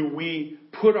do we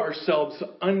put ourselves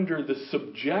under the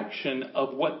subjection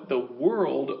of what the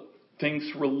world thinks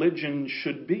religion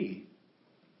should be?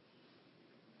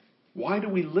 Why do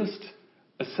we list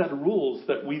a set of rules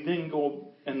that we then go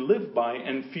and live by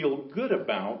and feel good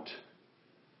about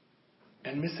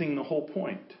and missing the whole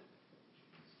point?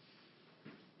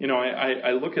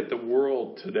 I look at the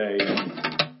world today.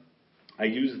 I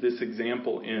use this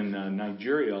example in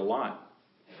Nigeria a lot.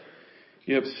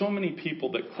 You have so many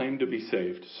people that claim to be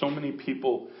saved. So many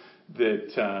people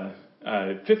that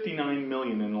 59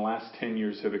 million in the last 10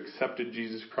 years have accepted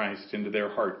Jesus Christ into their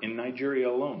heart in Nigeria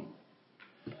alone.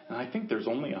 And I think there's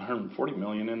only 140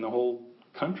 million in the whole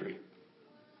country.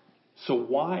 So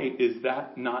why is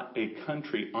that not a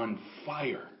country on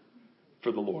fire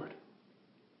for the Lord?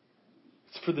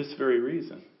 It's for this very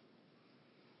reason.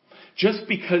 Just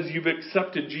because you've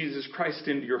accepted Jesus Christ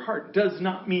into your heart does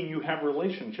not mean you have a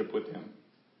relationship with Him.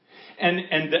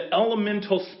 And the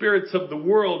elemental spirits of the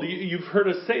world, you've heard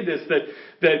us say this,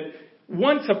 that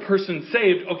once a person's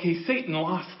saved, okay, Satan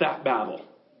lost that battle.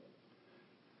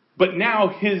 But now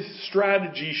his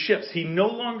strategy shifts. He no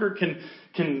longer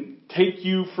can take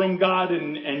you from God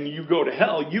and you go to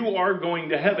hell. You are going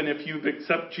to heaven if you've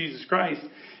accepted Jesus Christ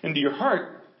into your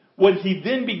heart. What he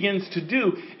then begins to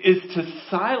do is to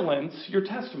silence your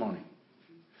testimony.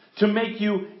 To make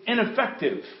you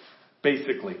ineffective,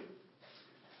 basically.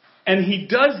 And he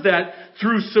does that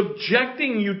through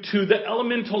subjecting you to the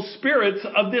elemental spirits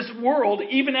of this world,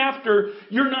 even after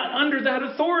you're not under that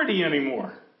authority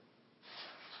anymore.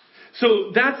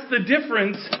 So that's the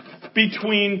difference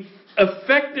between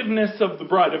effectiveness of the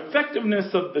bride, effectiveness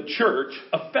of the church,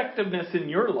 effectiveness in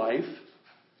your life,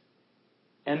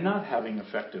 and not having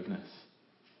effectiveness.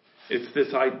 It's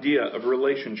this idea of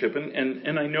relationship.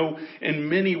 And I know in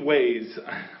many ways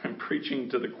I'm preaching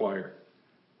to the choir.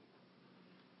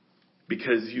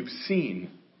 Because you've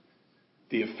seen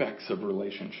the effects of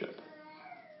relationship.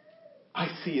 I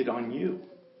see it on you.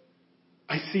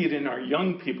 I see it in our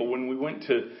young people when we went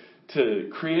to to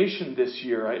creation this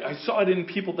year, I saw it in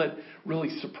people that really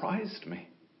surprised me.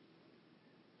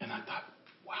 And I thought,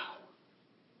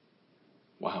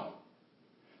 wow.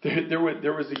 There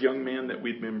was a young man that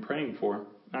we'd been praying for.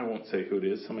 I won't say who it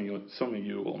is. Some of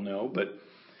you will know. But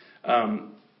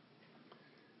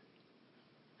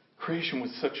creation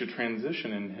was such a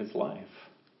transition in his life.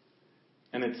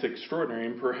 And it's extraordinary.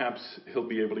 And perhaps he'll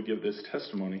be able to give this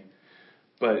testimony.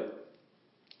 But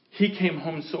he came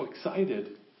home so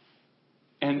excited.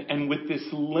 And with this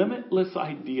limitless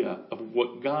idea of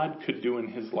what God could do in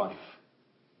his life.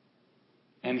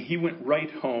 And he went right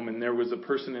home, and there was a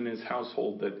person in his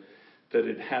household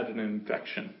that had an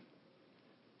infection.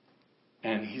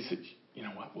 And he said, you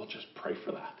know what, we'll just pray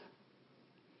for that.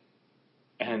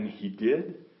 And he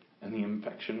did, and the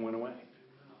infection went away.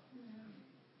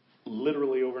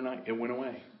 Literally overnight, it went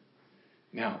away.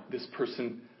 Now, this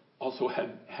person also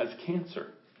has cancer.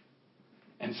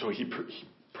 And so he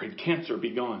prayed, cancer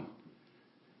be gone.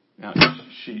 Now,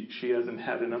 she hasn't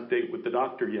had an update with the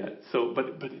doctor yet. So,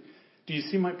 but do you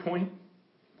see my point?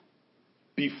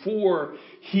 Before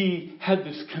he had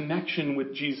this connection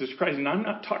with Jesus Christ, and I'm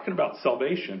not talking about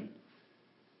salvation,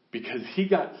 because he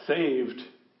got saved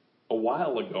a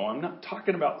while ago. I'm not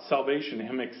talking about salvation,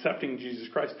 him accepting Jesus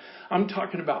Christ. I'm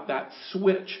talking about that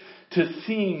switch to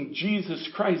seeing Jesus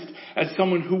Christ as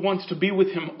someone who wants to be with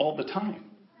him all the time.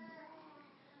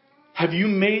 Have you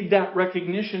made that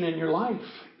recognition in your life?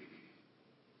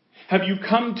 Have you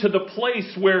come to the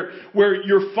place where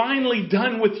you're finally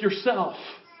done with yourself?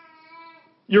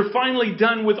 You're finally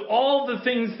done with all the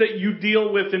things that you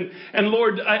deal with. And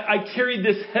Lord, I carry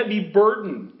this heavy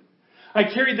burden. I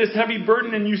carry this heavy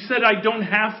burden, and you said I don't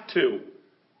have to.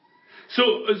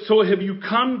 So have you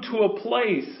come to a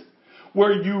place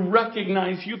where you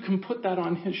recognize you can put that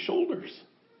on his shoulders?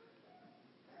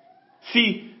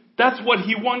 See, that's what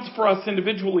he wants for us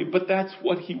individually, but that's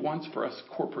what he wants for us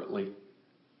corporately.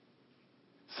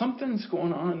 Something's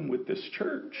going on with this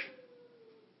church.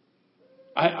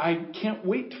 I can't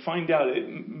wait to find out.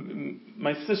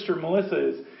 My sister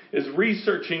Melissa is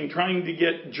researching, trying to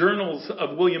get journals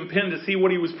of William Penn to see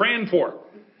what he was praying for.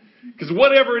 Because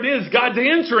whatever it is, God's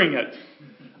answering it.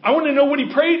 I want to know what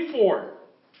he prayed for.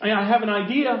 I have an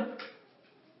idea.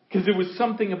 Because it was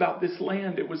something about this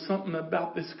land. It was something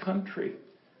about this country.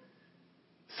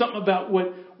 Something about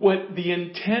what the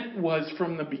intent was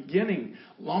from the beginning,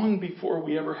 long before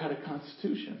we ever had a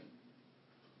constitution.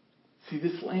 See,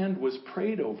 this land was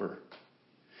prayed over.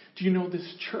 Do you know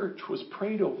this church was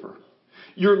prayed over?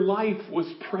 Your life was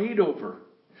prayed over.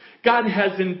 God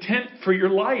has intent for your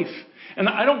life. And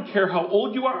I don't care how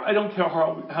old you are. I don't care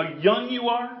how young you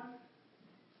are.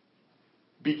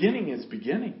 Beginning is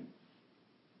beginning.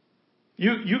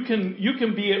 You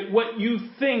can be at what you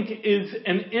think is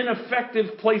an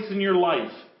ineffective place in your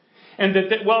life. And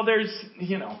there's,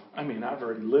 I've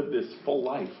already lived this full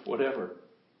life, whatever.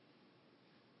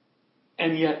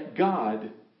 And yet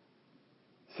God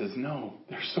says, no,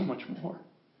 there's so much more.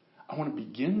 I want to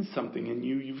begin something in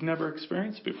you you've never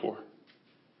experienced before.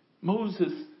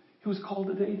 Moses, he was called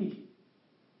at 80.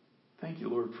 Thank you,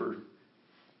 Lord, for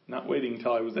not waiting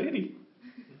until I was 80.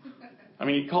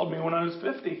 He called me when I was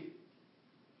 50.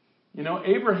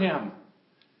 Abraham,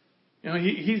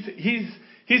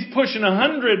 he's pushing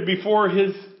 100 before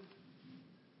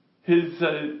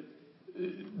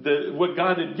what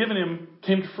God had given him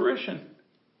came to fruition.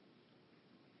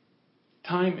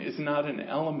 Time is not an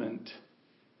element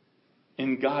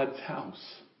in God's house.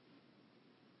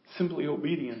 Simply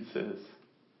obedience is.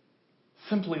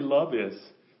 Simply love is.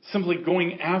 Simply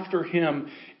going after him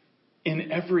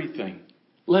in everything.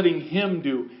 Letting him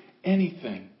do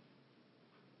anything.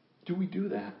 Do we do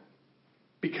that?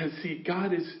 Because, see,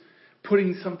 God is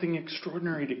putting something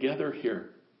extraordinary together here.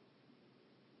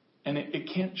 And it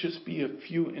can't just be a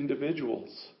few individuals.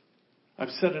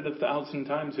 I've said it 1,000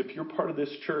 times. If you're part of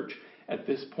this church at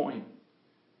this point,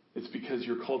 it's because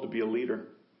you're called to be a leader.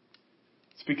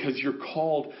 It's because you're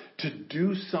called to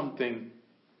do something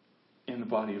in the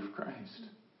body of Christ.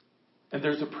 And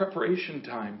there's a preparation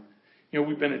time.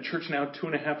 We've been at church now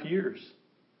 2.5 years.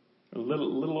 A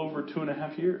little over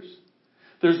 2.5 years.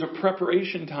 There's a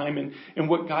preparation time in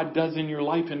what God does in your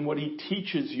life and what he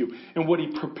teaches you and what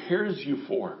he prepares you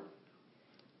for.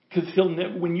 Because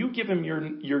when you give him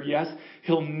your yes,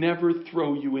 he'll never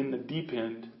throw you in the deep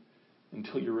end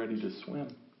until you're ready to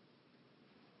swim.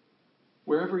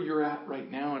 Wherever you're at right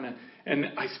now, and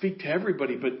I speak to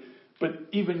everybody, but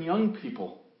even young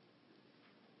people,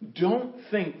 don't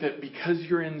think that because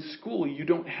you're in school, you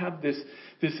don't have this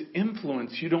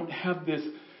influence, you don't have this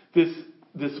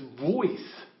voice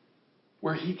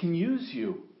where he can use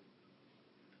you.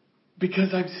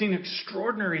 Because I've seen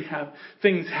extraordinary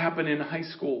things happen in high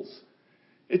schools.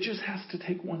 It just has to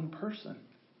take one person.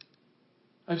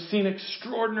 I've seen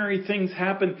extraordinary things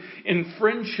happen in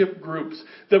friendship groups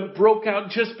that broke out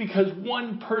just because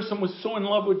one person was so in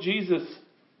love with Jesus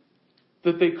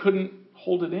that they couldn't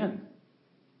hold it in.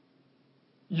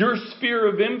 Your sphere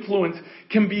of influence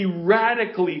can be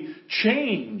radically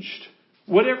changed,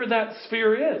 whatever that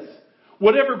sphere is,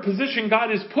 whatever position God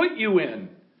has put you in.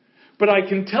 But I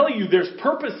can tell you there's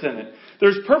purpose in it.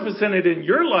 There's purpose in it in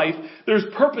your life. There's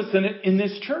purpose in it in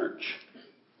this church.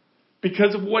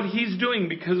 Because of what He's doing,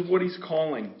 because of what He's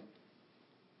calling.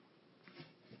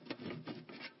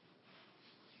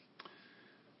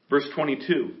 Verse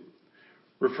 22,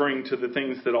 referring to the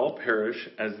things that all perish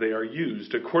as they are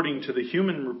used, according to the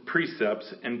human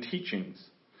precepts and teachings.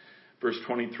 Verse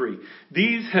 23,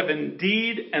 these have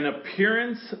indeed an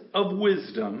appearance of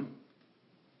wisdom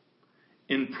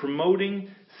in promoting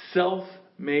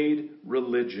self-made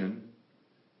religion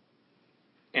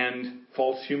and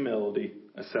false humility,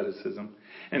 asceticism,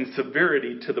 and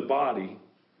severity to the body,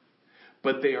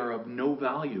 but they are of no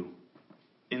value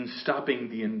in stopping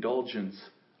the indulgence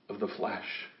of the flesh.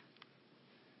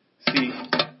 See,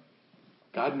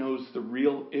 God knows the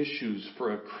real issues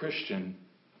for a Christian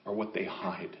are what they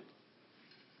hide,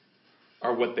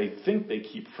 are what they think they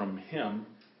keep from Him,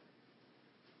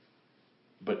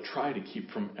 but try to keep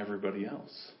from everybody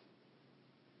else.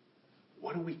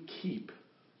 What do we keep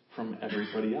from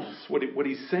everybody else? What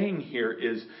he's saying here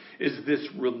is this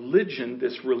religion,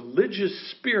 this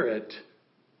religious spirit,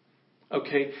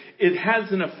 okay, it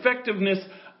has an effectiveness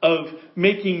of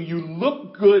making you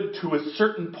look good to a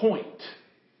certain point.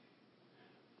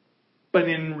 But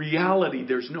in reality,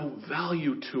 there's no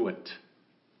value to it.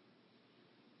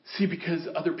 See, because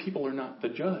other people are not the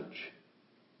judge.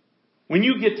 When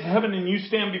you get to heaven and you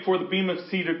stand before the bema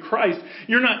seat of Christ,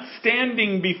 you're not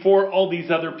standing before all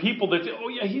these other people that say, oh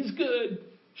yeah, he's good,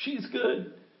 she's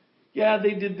good. Yeah,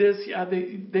 they did this. Yeah, they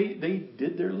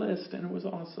did their list and it was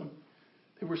awesome.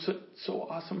 They were so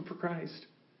awesome for Christ.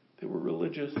 They were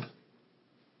religious.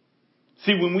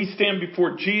 See, when we stand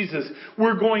before Jesus,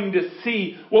 we're going to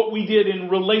see what we did in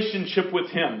relationship with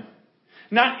Him.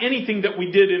 Not anything that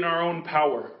we did in our own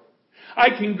power. I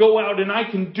can go out and I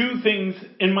can do things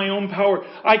in my own power.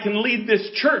 I can lead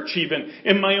this church even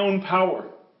in my own power.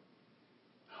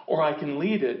 Or I can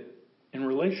lead it in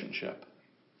relationship.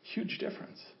 Huge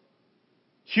difference.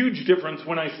 Huge difference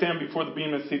when I stand before the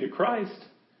bema seat of Christ.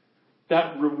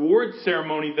 That reward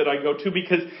ceremony that I go to,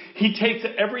 because He takes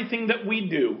everything that we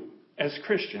do as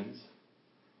Christians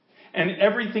and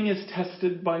everything is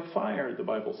tested by fire, the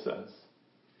Bible says.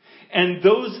 And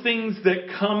those things that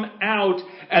come out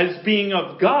as being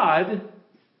of God,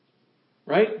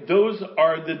 right? Those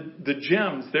are the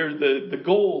gems. They're the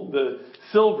gold, the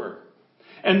silver.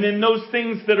 And then those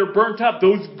things that are burnt up,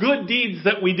 those good deeds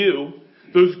that we do,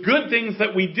 those good things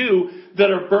that we do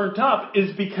that are burnt up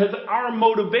is because our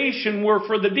motivation were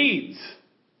for the deeds.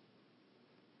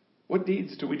 What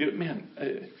deeds do we do? Man,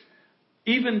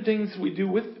 even things we do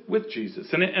with Jesus.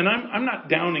 And I'm not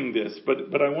downing this,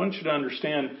 but I want you to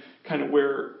understand kind of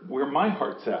where my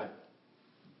heart's at.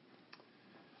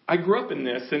 I grew up in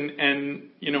this and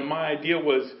you know, my idea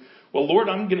was, well, Lord,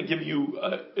 I'm going to give you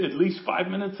at least 5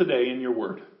 minutes a day in your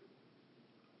word.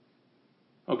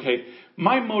 Okay.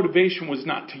 My motivation was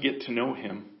not to get to know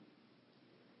Him.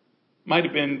 Might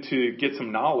have been to get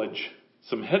some knowledge,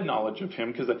 some head knowledge of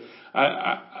Him, because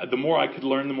the more I could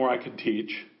learn, the more I could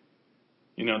teach.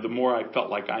 You know, the more I felt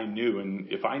like I knew,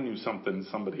 and if I knew something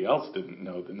somebody else didn't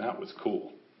know, then that was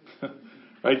cool.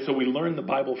 Right? So we learn the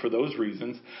Bible for those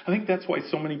reasons. I think that's why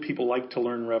so many people like to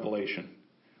learn Revelation.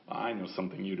 Well, I know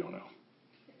something you don't know.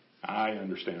 I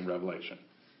understand Revelation,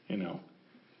 you know.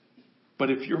 But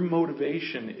if your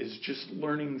motivation is just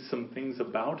learning some things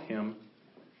about Him,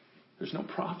 there's no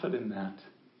profit in that.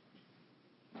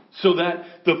 So that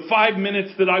the 5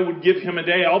 minutes that I would give Him a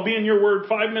day, I'll be in your word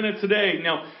 5 minutes a day.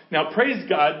 Now praise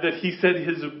God that He said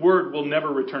His word will never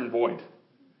return void.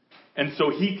 And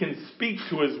so He can speak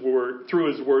to His word,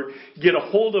 through His word, get a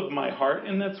hold of my heart,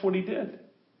 and that's what He did.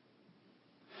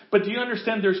 But do you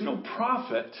understand there's no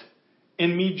profit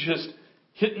in me just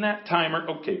hitting that timer?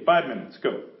 Okay, 5 minutes,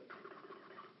 go.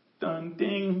 Done,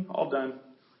 ding, all done.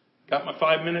 Got my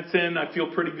 5 minutes in, I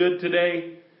feel pretty good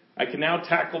today. I can now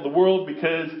tackle the world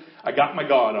because I got my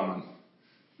God on.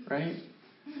 Right?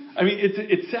 I mean,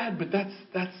 it's sad, but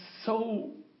that's so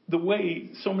the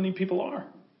way so many people are.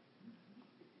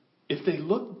 If they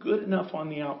look good enough on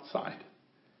the outside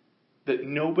that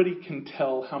nobody can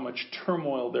tell how much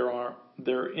turmoil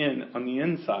they're in on the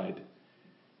inside,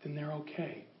 then they're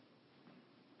okay.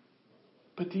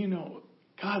 But do you know,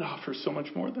 God offers so much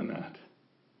more than that.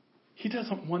 He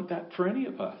doesn't want that for any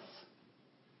of us.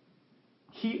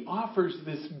 He offers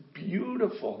this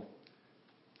beautiful,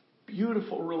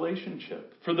 beautiful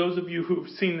relationship. For those of you who've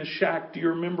seen the shack, do you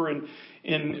remember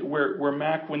in where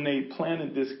Mac, when they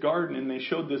planted this garden and they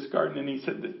showed this garden and he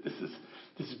said that this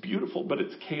is beautiful, but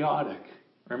it's chaotic.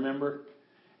 Remember?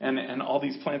 And all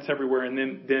these plants everywhere. And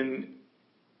then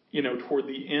toward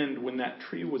the end when that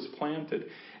tree was planted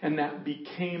and that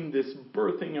became this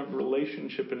birthing of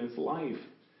relationship in his life,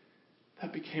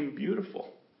 that became beautiful.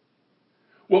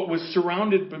 What was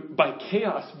surrounded by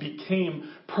chaos became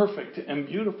perfect and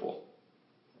beautiful.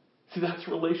 See, that's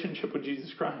relationship with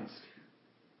Jesus Christ.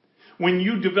 When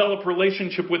you develop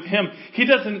relationship with Him, He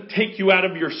doesn't take you out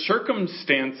of your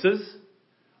circumstances.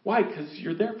 Why? Because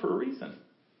you're there for a reason.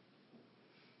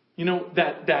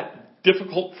 That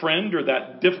difficult friend or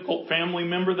that difficult family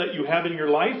member that you have in your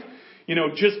life,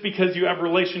 just because you have a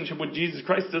relationship with Jesus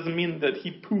Christ doesn't mean that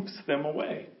He poofs them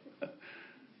away.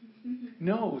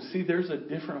 No, see, there's a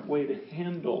different way to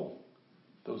handle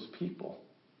those people.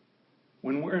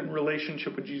 When we're in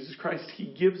relationship with Jesus Christ,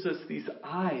 He gives us these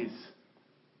eyes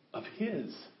of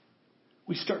His.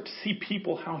 We start to see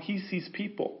people how He sees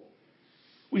people.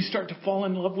 We start to fall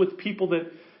in love with people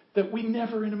that we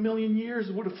never in a million years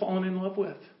would have fallen in love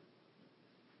with.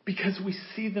 Because we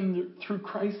see them through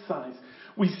Christ's eyes.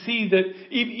 We see that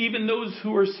even those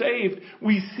who are saved,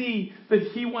 we see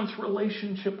that He wants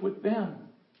relationship with them.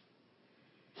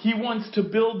 He wants to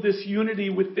build this unity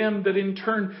with them that in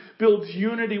turn builds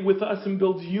unity with us and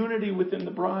builds unity within the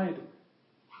bride.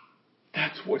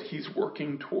 That's what He's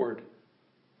working toward.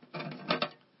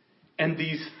 And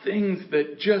these things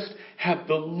that just have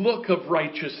the look of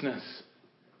righteousness,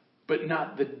 but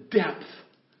not the depth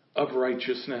of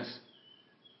righteousness,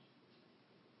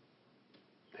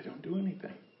 they don't do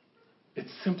anything.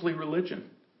 It's simply religion.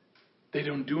 They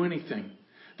don't do anything.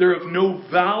 They're of no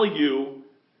value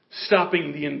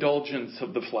stopping the indulgence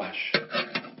of the flesh.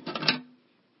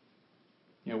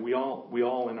 We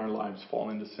all in our lives fall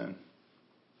into sin.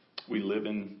 We live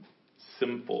in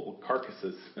sinful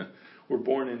carcasses. We're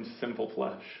born in sinful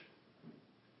flesh.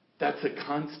 That's a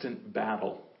constant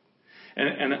battle.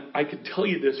 And I could tell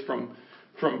you this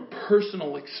from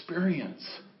personal experience.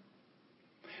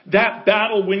 That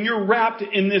battle, when you're wrapped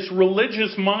in this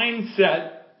religious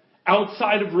mindset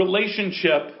outside of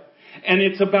relationship, and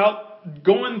it's about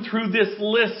going through this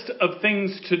list of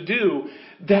things to do,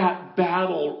 that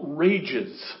battle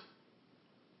rages.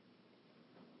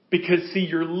 Because, see,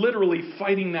 you're literally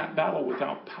fighting that battle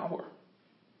without power.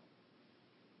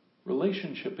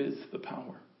 Relationship is the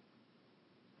power.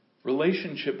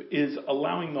 Relationship is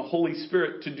allowing the Holy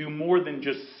Spirit to do more than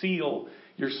just seal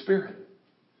your spirit,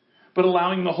 but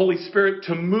allowing the Holy Spirit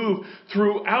to move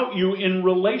throughout you in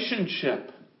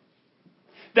relationship.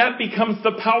 That becomes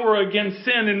the power against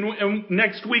sin. And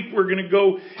next week we're going to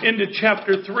go into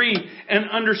chapter 3 and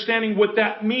understanding what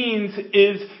that means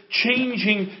is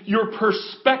changing your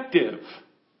perspective.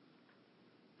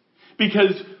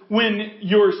 Because when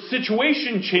your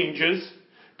situation changes,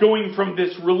 going from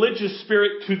this religious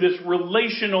spirit to this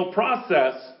relational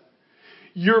process,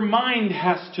 your mind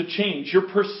has to change. Your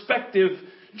perspective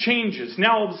changes.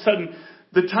 Now all of a sudden,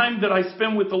 the time that I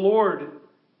spend with the Lord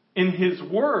in His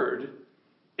Word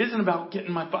isn't about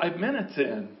getting my 5 minutes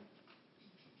in.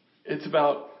 It's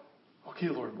about, okay,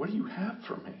 Lord, what do you have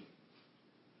for me?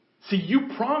 See, you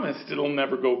promised it'll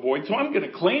never go void, so I'm going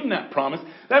to claim that promise.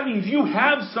 That means you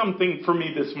have something for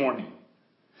me this morning.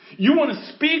 You want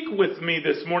to speak with me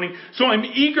this morning, so I'm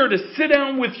eager to sit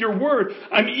down with your word.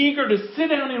 I'm eager to sit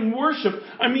down and worship.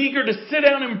 I'm eager to sit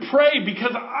down and pray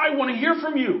because I want to hear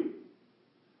from you.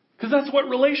 Because that's what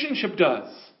relationship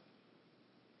does.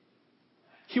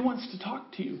 He wants to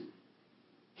talk to you.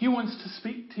 He wants to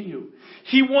speak to you.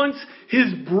 He wants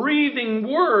His breathing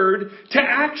word to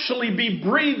actually be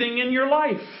breathing in your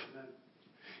life.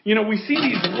 We see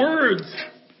these words.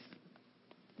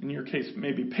 In your case,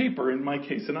 maybe paper. In my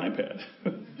case, an iPad.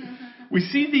 We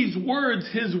see these words,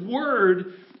 His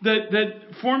word, that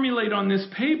formulate on this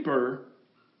paper.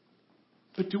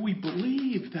 But do we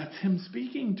believe that's Him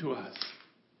speaking to us?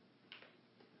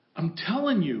 I'm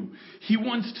telling you, He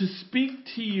wants to speak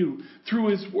to you through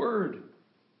His Word.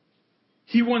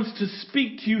 He wants to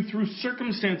speak to you through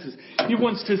circumstances. He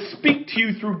wants to speak to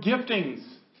you through giftings.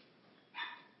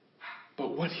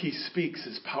 But what He speaks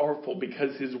is powerful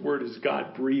because His Word is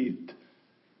God-breathed.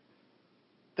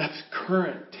 That's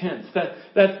current tense.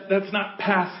 That's not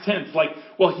past tense, like,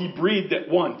 well, He breathed it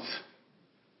once.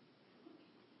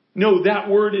 No, that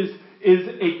word is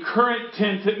a current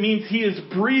tense. It means He is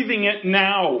breathing it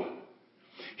now.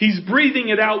 He's breathing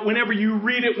it out whenever you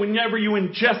read it, whenever you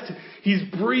ingest it. He's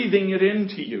breathing it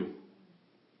into you.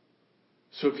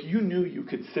 So if you knew you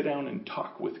could sit down and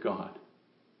talk with God,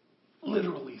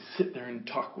 literally sit there and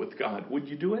talk with God, would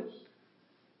you do it?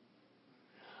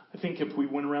 I think if we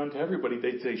went around to everybody,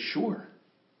 they'd say, sure.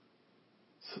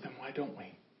 So then why don't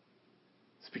we?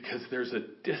 It's because there's a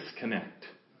disconnect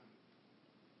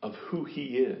of who He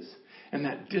is. And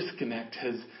that disconnect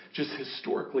has just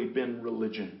historically been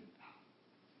religion,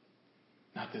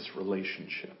 not this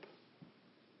relationship.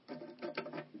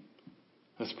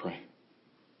 Let's pray.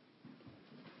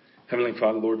 Heavenly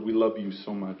Father, Lord, we love you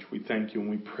so much. We thank you and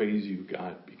we praise you,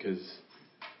 God, because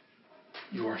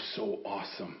you are so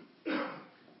awesome.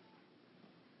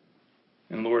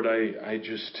 And Lord, I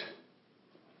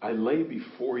lay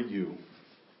before you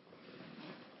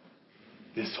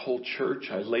this whole church.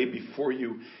 I lay before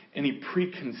you any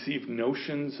preconceived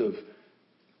notions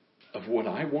of what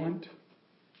I want.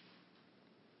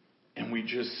 And we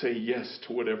just say yes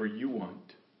to whatever you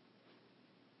want.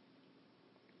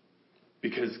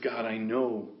 Because God, I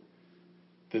know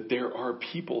that there are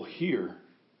people here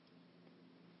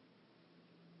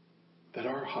that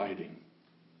are hiding,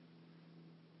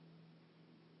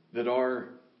 that are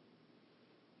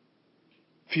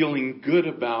feeling good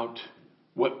about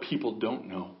what people don't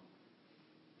know.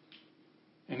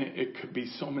 And it could be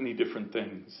so many different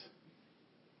things.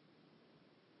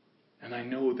 And I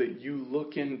know that you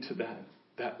look into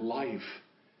that life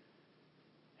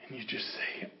and you just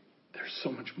say, there's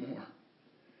so much more.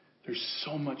 There's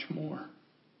so much more.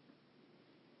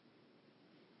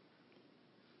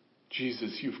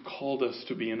 Jesus, you've called us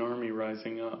to be an army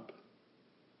rising up.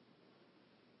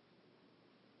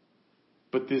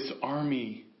 But this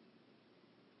army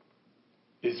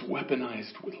is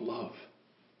weaponized with love.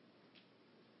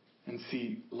 And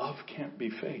see, love can't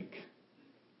be fake.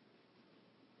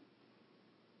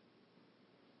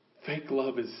 Fake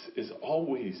love is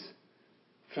always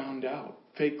found out.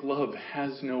 Fake love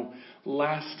has no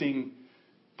lasting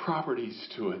properties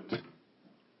to it.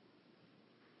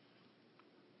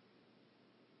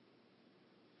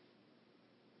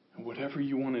 And whatever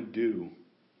you want to do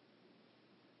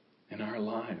in our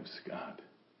lives, God,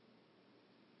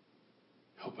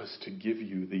 help us to give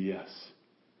you the yes,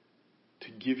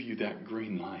 to give you that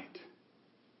green light.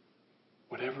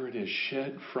 Whatever it is,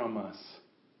 shed from us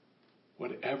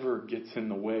whatever gets in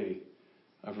the way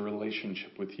of a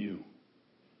relationship with you.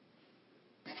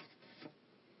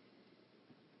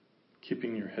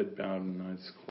 Keeping your head bowed and eyes closed.